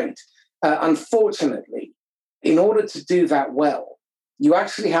is great. Unfortunately, in order to do that well, you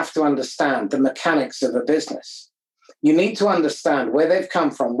actually have to understand the mechanics of a business. You need to understand where they've come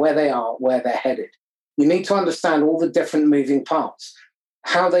from, where they are, where they're headed. You need to understand all the different moving parts,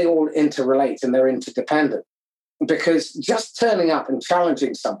 how they all interrelate and they're interdependent. Because just turning up and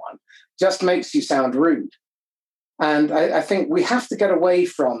challenging someone just makes you sound rude. And I think we have to get away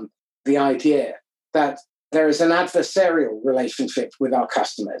from the idea that there is an adversarial relationship with our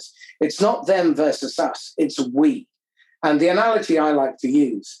customers. It's not them versus us, it's we. And the analogy I like to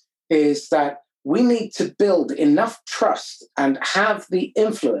use is that we need to build enough trust and have the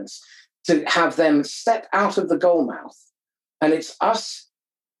influence to have them step out of the goal mouth. And it's us,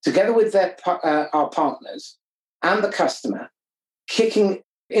 together with our partners and the customer, kicking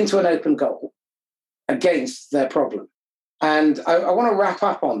into an open goal against their problem. And I want to wrap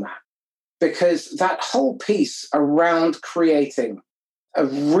up on that, because that whole piece around creating a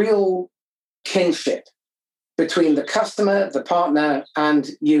real kinship between the customer, the partner,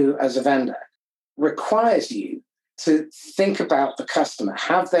 and you as a vendor requires you to think about the customer,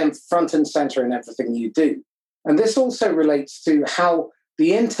 have them front and center in everything you do. And this also relates to how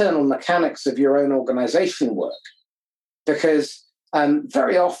the internal mechanics of your own organization work. Because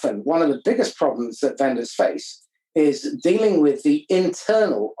very often, one of the biggest problems that vendors face is dealing with the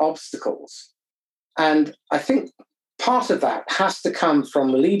internal obstacles. And I think part of that has to come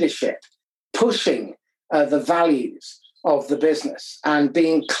from leadership, pushing the values of the business and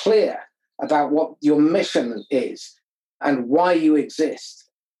being clear about what your mission is and why you exist.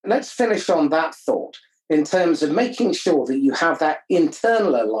 Let's finish on that thought in terms of making sure that you have that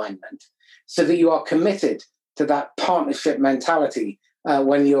internal alignment so that you are committed to that partnership mentality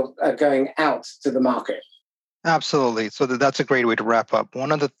when you're going out to the market. Absolutely. So that's a great way to wrap up.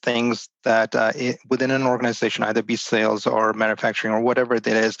 One of the things that within an organization, either be sales or manufacturing or whatever it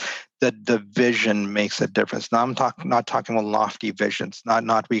is, that the vision makes a difference. Now, I'm not talking about lofty visions,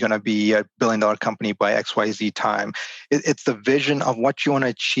 not we're going to be a billion-dollar company by XYZ time. It's the vision of what you want to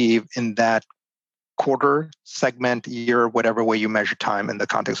achieve in that quarter, segment, year, whatever way you measure time in the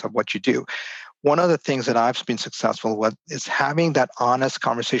context of what you do. One of the things that I've been successful with is having that honest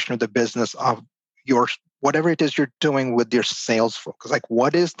conversation with the business of your whatever it is you're doing with your sales focus. Like,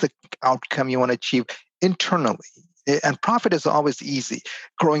 what is the outcome you want to achieve internally? And profit is always easy.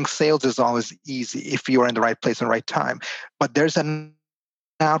 Growing sales is always easy if you're in the right place and right time. But there's an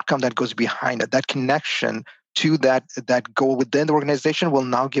outcome that goes behind it. That connection to that goal within the organization will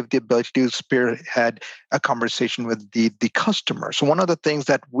now give the ability to spearhead a conversation with the customer. So one of the things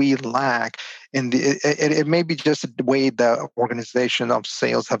that we lack in it may be just the way the organization of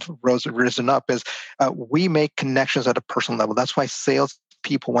sales have risen up is we make connections at a personal level. That's why sales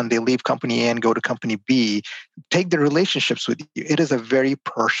people, when they leave company A and go to company B, take the relationships with you. It is a very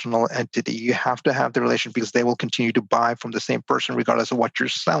personal entity. You have to have the relationship because they will continue to buy from the same person regardless of what you're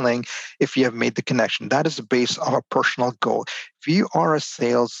selling if you have made the connection. That is the base of a personal goal. If you are a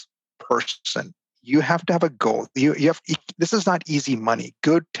sales person, you have to have a goal. This is not easy money.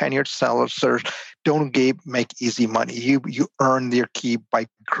 Good tenured sellers don't make easy money. You earn their keep by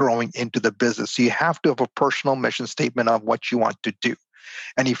growing into the business. So you have to have a personal mission statement of what you want to do.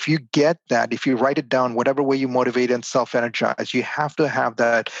 And if you get that, if you write it down, whatever way you motivate and self-energize, you have to have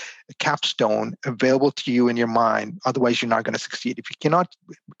that capstone available to you in your mind. Otherwise, you're not going to succeed. If you cannot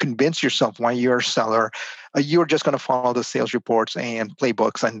convince yourself why you're a seller, you're just going to follow the sales reports and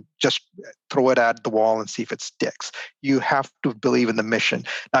playbooks and just throw it at the wall and see if it sticks. You have to believe in the mission.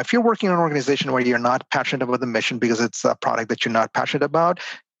 Now, if you're working in an organization where you're not passionate about the mission because it's a product that you're not passionate about,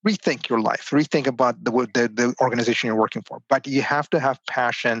 rethink your life, rethink about the organization you're working for. But you have to have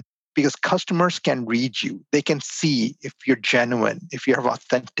passion because customers can read you. They can see if you're genuine, if you have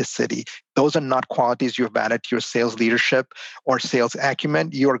authenticity. Those are not qualities you have added to your sales leadership or sales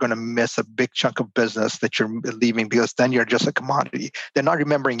acumen. You are going to miss a big chunk of business that you're leaving, because then you're just a commodity. They're not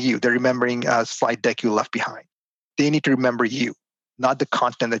remembering you. They're remembering a slide deck you left behind. They need to remember you, not the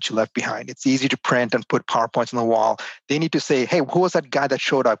content that you left behind. It's easy to print and put PowerPoints on the wall. They need to say, hey, who was that guy that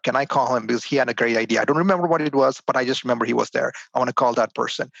showed up? Can I call him because he had a great idea? I don't remember what it was, but I just remember he was there. I want to call that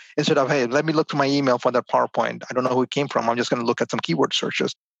person. Instead of, hey, let me look to my email for that PowerPoint. I don't know who it came from. I'm just going to look at some keyword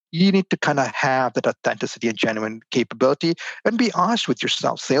searches. You need to kind of have that authenticity and genuine capability and be honest with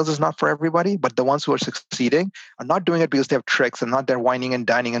yourself. Sales is not for everybody, but the ones who are succeeding are not doing it because they have tricks and not there whining and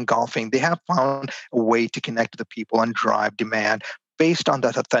dining and golfing. They have found a way to connect to the people and drive demand based on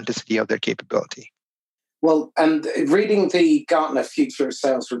that authenticity of their capability. Well, and reading the Gartner Future of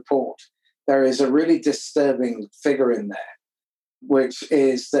Sales report, there is a really disturbing figure in there, which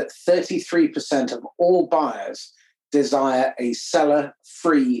is that 33% of all buyers desire a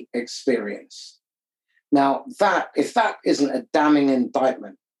seller-free experience. Now, if that isn't a damning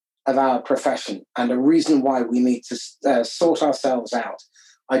indictment of our profession and a reason why we need to sort ourselves out,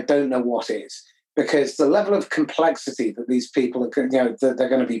 I don't know what is. Because the level of complexity that these people are, that they're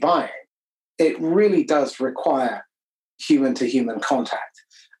going to be buying, it really does require human-to-human contact.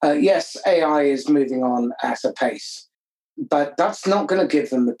 Yes, AI is moving on at a pace, but that's not going to give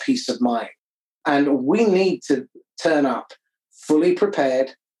them the peace of mind. And we need to turn up fully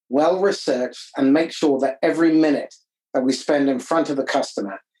prepared, well-researched, and make sure that every minute that we spend in front of the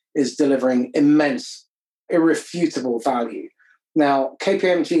customer is delivering immense, irrefutable value. Now,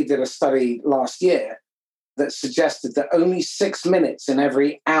 KPMG did a study last year that suggested that only 6 minutes in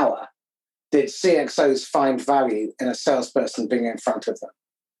every hour did CXOs find value in a salesperson being in front of them.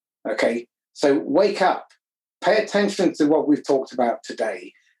 Okay, so wake up, pay attention to what we've talked about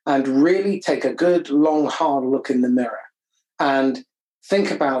today, and really take a good, long, hard look in the mirror and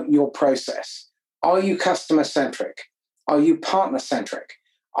think about your process. Are you customer-centric? Are you partner-centric?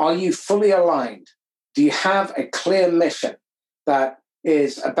 Are you fully aligned? Do you have a clear mission that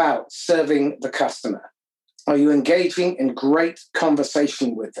is about serving the customer? Are you engaging in great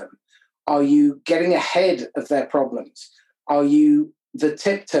conversation with them? Are you getting ahead of their problems? Are you the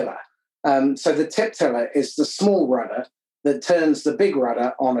tip tiller? So the tip tiller is the small rudder that turns the big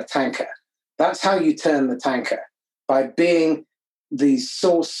rudder on a tanker. That's how you turn the tanker, by being the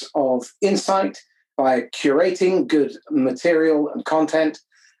source of insight, by curating good material and content,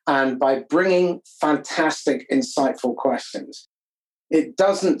 and by bringing fantastic, insightful questions. It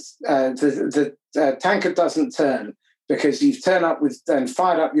doesn't, the tanker doesn't turn because you've turned up with and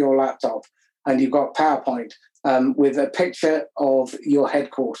fired up your laptop and you've got PowerPoint with a picture of your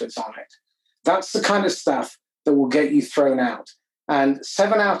headquarters on it. That's the kind of stuff that will get you thrown out. And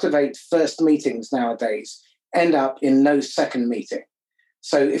 7 out of 8 first meetings nowadays end up in no second meeting.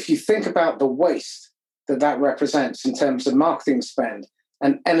 So if you think about the waste that represents in terms of marketing spend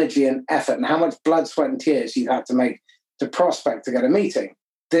and energy and effort and how much blood, sweat, and tears you have to make to prospect to get a meeting,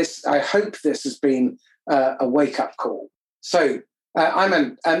 I hope this has been a wake-up call. So,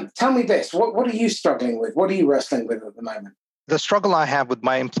 Ayman, tell me this. What are you struggling with? What are you wrestling with at the moment? The struggle I have with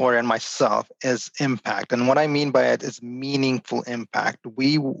my employer and myself is impact. And what I mean by it is meaningful impact.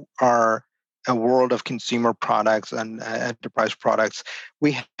 We are a world of consumer products and enterprise products.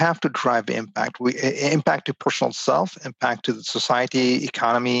 We have to drive impact. Impact to personal self, impact to the society,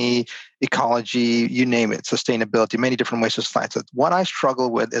 economy, ecology, you name it, sustainability, many different ways to slice it. What I struggle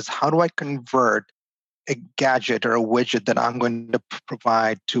with is how do I convert a gadget or a widget that I'm going to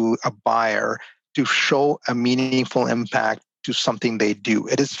provide to a buyer to show a meaningful impact to something they do.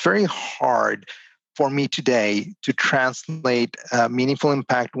 It is very hard for me today to translate meaningful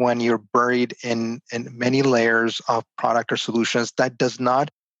impact when you're buried in many layers of product or solutions that does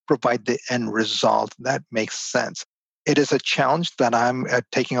not provide the end result that makes sense. It is a challenge that I'm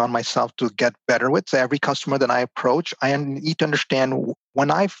taking on myself to get better with. So every customer that I approach, I need to understand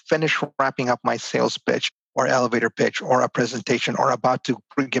when I finish wrapping up my sales pitch or elevator pitch or a presentation or about to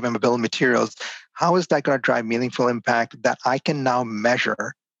give them a bill of materials, how is that going to drive meaningful impact that I can now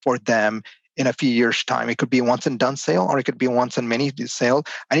measure for them in a few years' time? It could be a once and done sale, or it could be a once and many sale.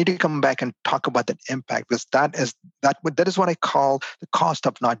 I need to come back and talk about that impact, because that is what I call the cost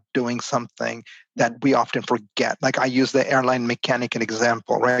of not doing something that we often forget. Like I use the airline mechanic an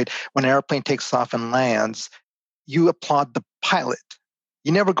example, right? When an airplane takes off and lands, you applaud the pilot.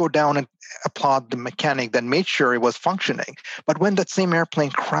 You never go down and applaud the mechanic that made sure it was functioning. But when that same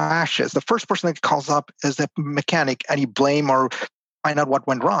airplane crashes, the first person that calls up is the mechanic, and you blame or find out what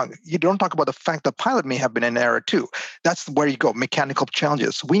went wrong. You don't talk about the fact the pilot may have been in error too. That's where you go, mechanical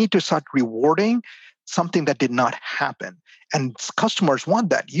challenges. We need to start rewarding something that did not happen. And customers want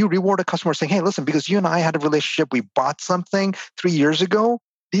that. You reward a customer saying, hey, listen, because you and I had a relationship, we bought something 3 years ago.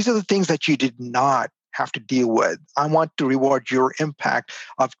 These are the things that you did not have to deal with. I want to reward your impact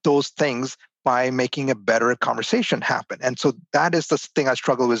of those things by making a better conversation happen. And so that is the thing I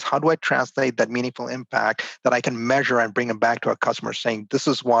struggle with. How do I translate that meaningful impact that I can measure and bring it back to a customer saying, this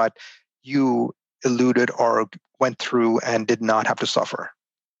is what you eluded or went through and did not have to suffer?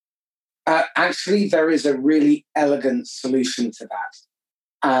 Actually, there is a really elegant solution to that.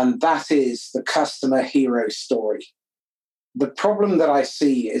 And that is the customer hero story. The problem that I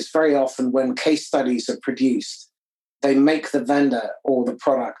see is very often when case studies are produced, they make the vendor or the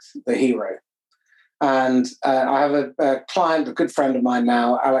product the hero. And I have a client, a good friend of mine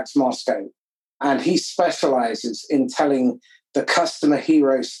now, Alex Moscow, and he specializes in telling the customer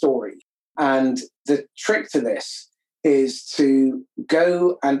hero story. And the trick to this is to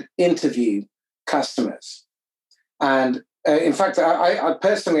go and interview customers. And in fact, I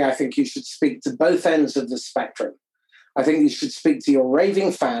personally, I think you should speak to both ends of the spectrum. I think you should speak to your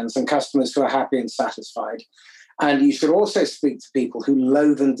raving fans and customers who are happy and satisfied. And you should also speak to people who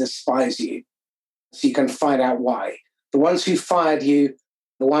loathe and despise you, so you can find out why. The ones who fired you,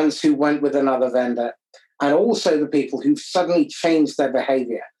 the ones who went with another vendor, and also the people who've suddenly changed their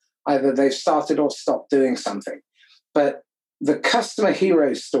behavior. Either they've started or stopped doing something. But the customer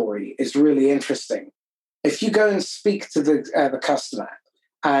hero story is really interesting. If you go and speak to the customer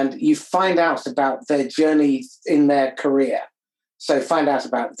and you find out about their journey in their career, so find out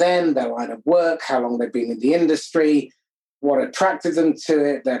about them, their line of work, how long they've been in the industry, what attracted them to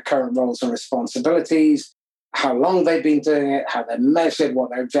it, their current roles and responsibilities, how long they've been doing it, how they're measured,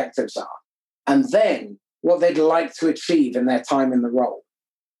 what their objectives are, and then what they'd like to achieve in their time in the role.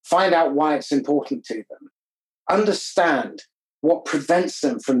 Find out why it's important to them. Understand what prevents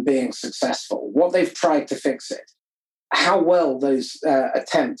them from being successful, what they've tried to fix it, how well those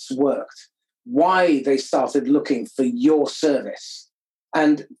attempts worked, why they started looking for your service,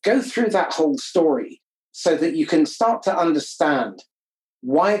 and go through that whole story so that you can start to understand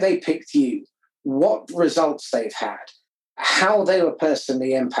why they picked you, what results they've had, how they were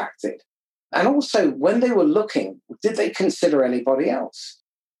personally impacted. And also, when they were looking, did they consider anybody else?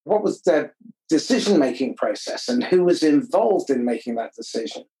 What was their decision-making process and who was involved in making that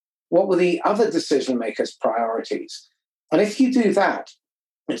decision? What were the other decision makers' priorities? And if you do that,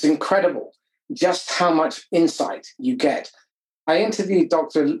 it's incredible just how much insight you get. I interviewed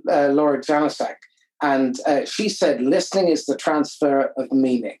Dr. Laura Janicek, and she said listening is the transfer of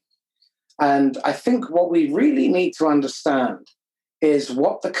meaning. And I think what we really need to understand is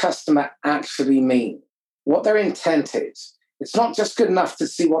what the customer actually means, what their intent is. It's not just good enough to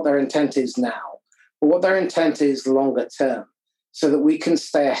see what their intent is now, but what their intent is longer term, so that we can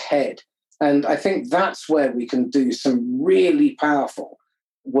stay ahead. And I think that's where we can do some really powerful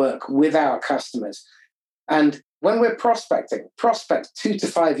work with our customers. And when we're prospecting, prospect 2 to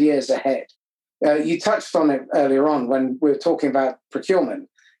 5 years ahead. You touched on it earlier on when we were talking about procurement.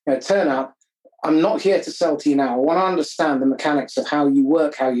 Turn up, I'm not here to sell to you now. I want to understand the mechanics of how you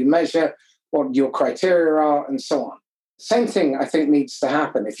work, how you measure, what your criteria are, and so on. Same thing, I think, needs to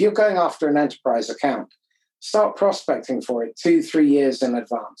happen. If you're going after an enterprise account, start prospecting for it 2-3 years in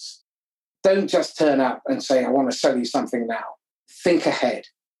advance. Don't just turn up and say, I want to sell you something now. Think ahead.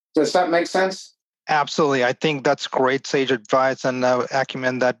 Does that make sense? Absolutely. I think that's great sage advice and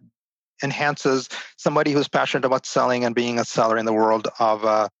acumen that enhances somebody who's passionate about selling and being a seller in the world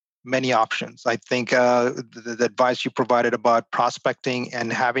of many options. I think the advice you provided about prospecting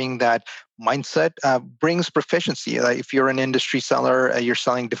and having that mindset brings proficiency. If you're an industry seller, you're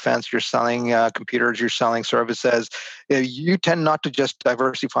selling defense, you're selling computers, you're selling services, you tend not to just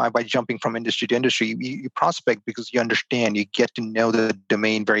diversify by jumping from industry to industry. You prospect because you understand, you get to know the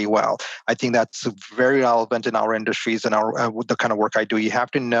domain very well. I think that's very relevant in our industries and the kind of work I do. You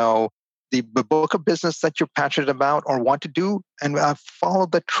have to know the book of business that you're passionate about or want to do, and follow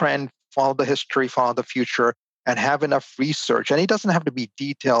the trend, follow the history, follow the future, and have enough research. And it doesn't have to be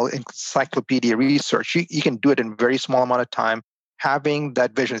detailed encyclopedia research. You can do it in a very small amount of time, having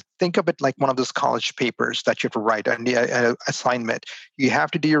that vision. Think of it like one of those college papers that you have to write, an assignment. You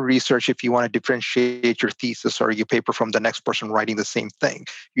have to do your research if you want to differentiate your thesis or your paper from the next person writing the same thing.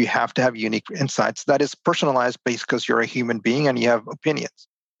 You have to have unique insights. That is personalized based because you're a human being and you have opinions.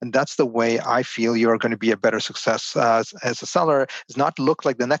 And that's the way I feel you're going to be a better success as a seller, is not look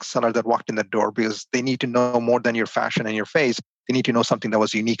like the next seller that walked in the door, because they need to know more than your fashion and your face. They need to know something that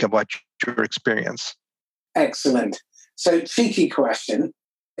was unique about your experience. Excellent. So, cheeky question.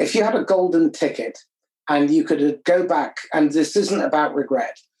 If you had a golden ticket and you could go back, and this isn't about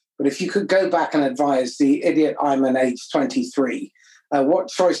regret, but if you could go back and advise the idiot Ayman, age 23, what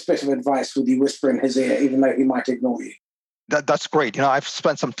choice bit of advice would you whisper in his ear, even though he might ignore you? That's great. I've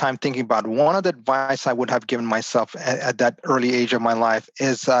spent some time thinking about one of the advice I would have given myself at that early age of my life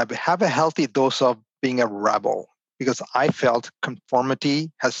is have a healthy dose of being a rebel, because I felt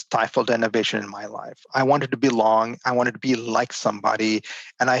conformity has stifled innovation in my life. I wanted to belong. I wanted to be like somebody,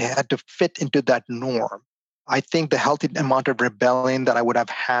 and I had to fit into that norm. I think the healthy amount of rebellion that I would have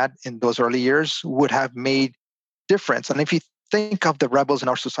had in those early years would have made difference. And if you think of the rebels in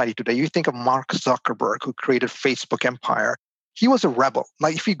our society today, you think of Mark Zuckerberg, who created Facebook empire. He was a rebel.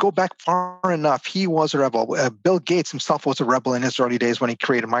 Like, if you go back far enough, he was a rebel. Bill Gates himself was a rebel in his early days when he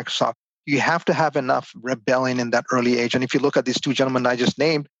created Microsoft. You have to have enough rebellion in that early age. And if you look at these two gentlemen I just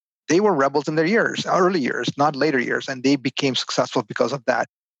named, they were rebels in their early years, not later years, and they became successful because of that.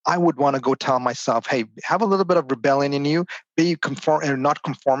 I would want to go tell myself, hey, have a little bit of rebellion in you, be conform and not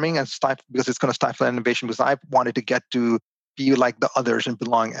conforming and stifle, because it's going to stifle innovation, because I wanted to get to be like the others and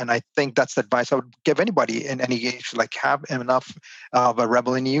belong. And I think that's the advice I would give anybody in any age, like have enough of a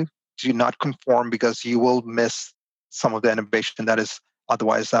rebel in you to not conform, because you will miss some of the innovation that is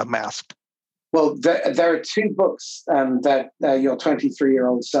otherwise masked. Well, there are two books that your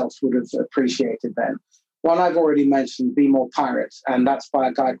 23-year-old self would have appreciated then. One I've already mentioned, Be More Pirate, and that's by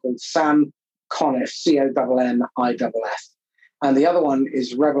a guy called Sam Conniff, Conniff. And the other one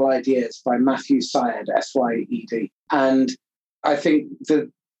is Rebel Ideas by Matthew Syed, Syed. And I think the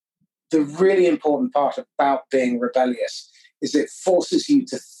really important part about being rebellious is it forces you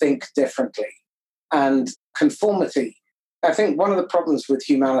to think differently. And conformity, I think one of the problems with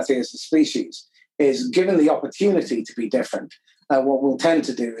humanity as a species is, given the opportunity to be different, what we'll tend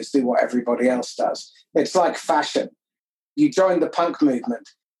to do is do what everybody else does. It's like fashion. You joined the punk movement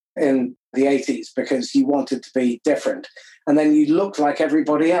in the 80s because you wanted to be different, and then you look like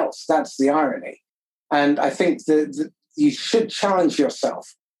everybody else. That's the irony. And I think that you should challenge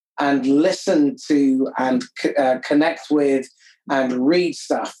yourself and listen to and connect with and read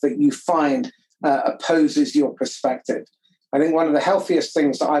stuff that you find opposes your perspective. I think one of the healthiest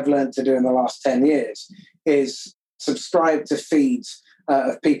things that I've learned to do in the last 10 years is subscribe to feeds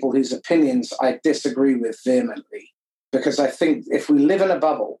of people whose opinions I disagree with vehemently. Because I think if we live in a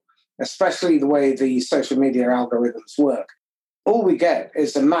bubble, especially the way the social media algorithms work, all we get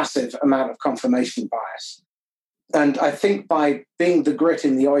is a massive amount of confirmation bias. And I think by being the grit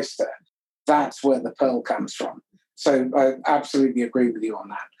in the oyster, that's where the pearl comes from. So I absolutely agree with you on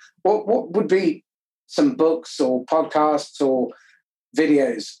that. What would be some books or podcasts or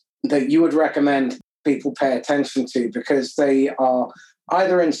videos that you would recommend people pay attention to, because they are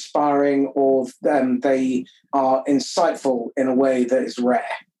either inspiring or they are insightful in a way that is rare?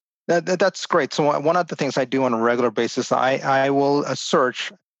 That's great. So one of the things I do on a regular basis, I will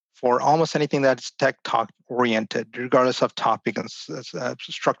search for almost anything that's tech talk oriented, regardless of topic and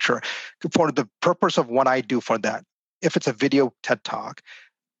structure, for the purpose of what I do for that. If it's a video TED talk,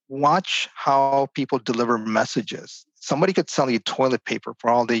 watch how people deliver messages. Somebody could sell you toilet paper for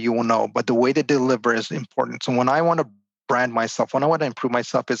all that you will know, but the way they deliver is important. So when I want to brand myself, when I want to improve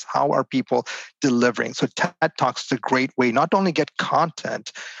myself, is how are people delivering? So TED Talks is a great way not to only get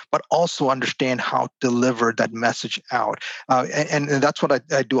content, but also understand how to deliver that message out. And that's what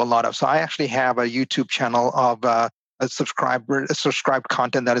I do a lot of. So I actually have a YouTube channel of subscribed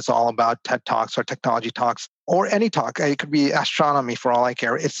content that is all about TED Talks or technology talks or any talk. It could be astronomy for all I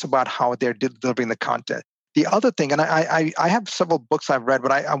care. It's about how they're delivering the content. The other thing, and I have several books I've read,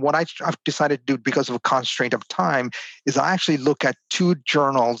 but I've decided to do because of a constraint of time is I actually look at 2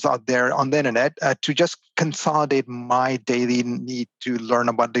 journals out there on the internet to just consolidate my daily need to learn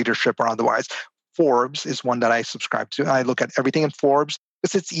about leadership or otherwise. Forbes is one that I subscribe to. I look at everything in Forbes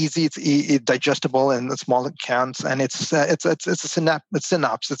because it's easy, it's digestible in the small accounts, and it's a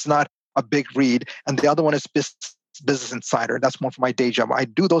synopsis. It's not a big read. And the other one is Business Insider. That's more for my day job. I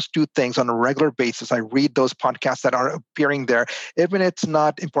do those 2 things on a regular basis. I read those podcasts that are appearing there, even if it's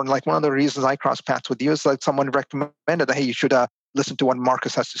not important. Like, one of the reasons I cross paths with you is like someone recommended that, hey, you should listen to what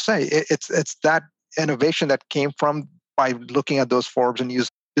Marcus has to say. It's that innovation that came from by looking at those Forbes and use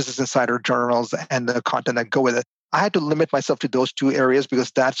Business Insider journals and the content that go with it. I had to limit myself to those 2 areas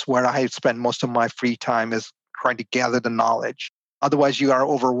because that's where I spend most of my free time, is trying to gather the knowledge. Otherwise, you are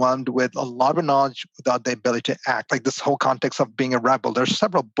overwhelmed with a lot of knowledge without the ability to act. Like this whole context of being a rebel. There's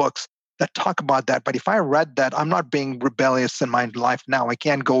several books that talk about that. But if I read that, I'm not being rebellious in my life now. I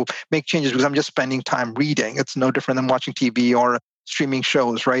can't go make changes because I'm just spending time reading. It's no different than watching TV or streaming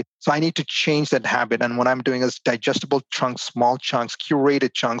shows, right? So I need to change that habit. And what I'm doing is digestible chunks, small chunks,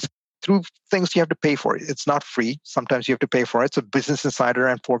 curated chunks through things you have to pay for. It's not free. Sometimes you have to pay for it. So Business Insider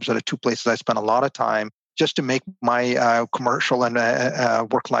and Forbes are the two places I spend a lot of time just to make my commercial and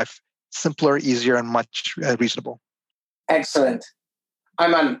work life simpler, easier, and much reasonable. Excellent.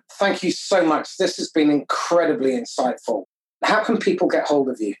 Ayman, thank you so much. This has been incredibly insightful. How can people get hold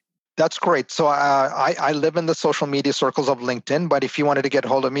of you? That's great. So I live in the social media circles of LinkedIn, but if you wanted to get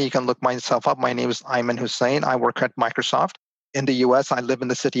hold of me, you can look myself up. My name is Ayman Hussain. I work at Microsoft. In the US, I live in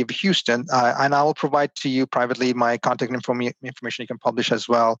the city of Houston, and I will provide to you privately my contact information you can publish as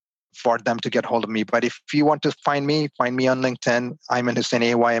well for them to get hold of me. But if you want to find me on LinkedIn. Ayman Hussain,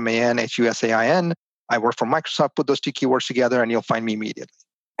 Ayman Hussain. I work for Microsoft. Put those two keywords together and you'll find me immediately.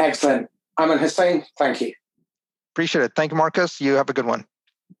 Excellent. Ayman Hussain, thank you. Appreciate it. Thank you, Marcus. You have a good one.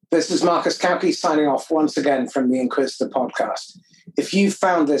 This is Marcus Cauchi signing off once again from the Inquisitor podcast. If you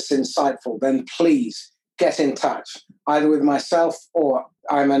found this insightful, then please get in touch, either with myself or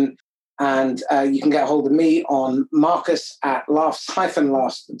Ayman, and you can get hold of me on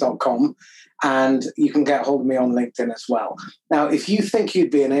marcus@laughs-last.com, and you can get hold of me on LinkedIn as well. Now, if you think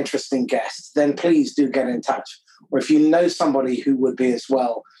you'd be an interesting guest, then please do get in touch. Or if you know somebody who would be as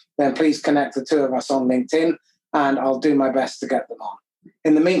well, then please connect the two of us on LinkedIn, and I'll do my best to get them on.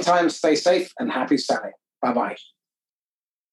 In the meantime, stay safe and happy selling. Bye-bye.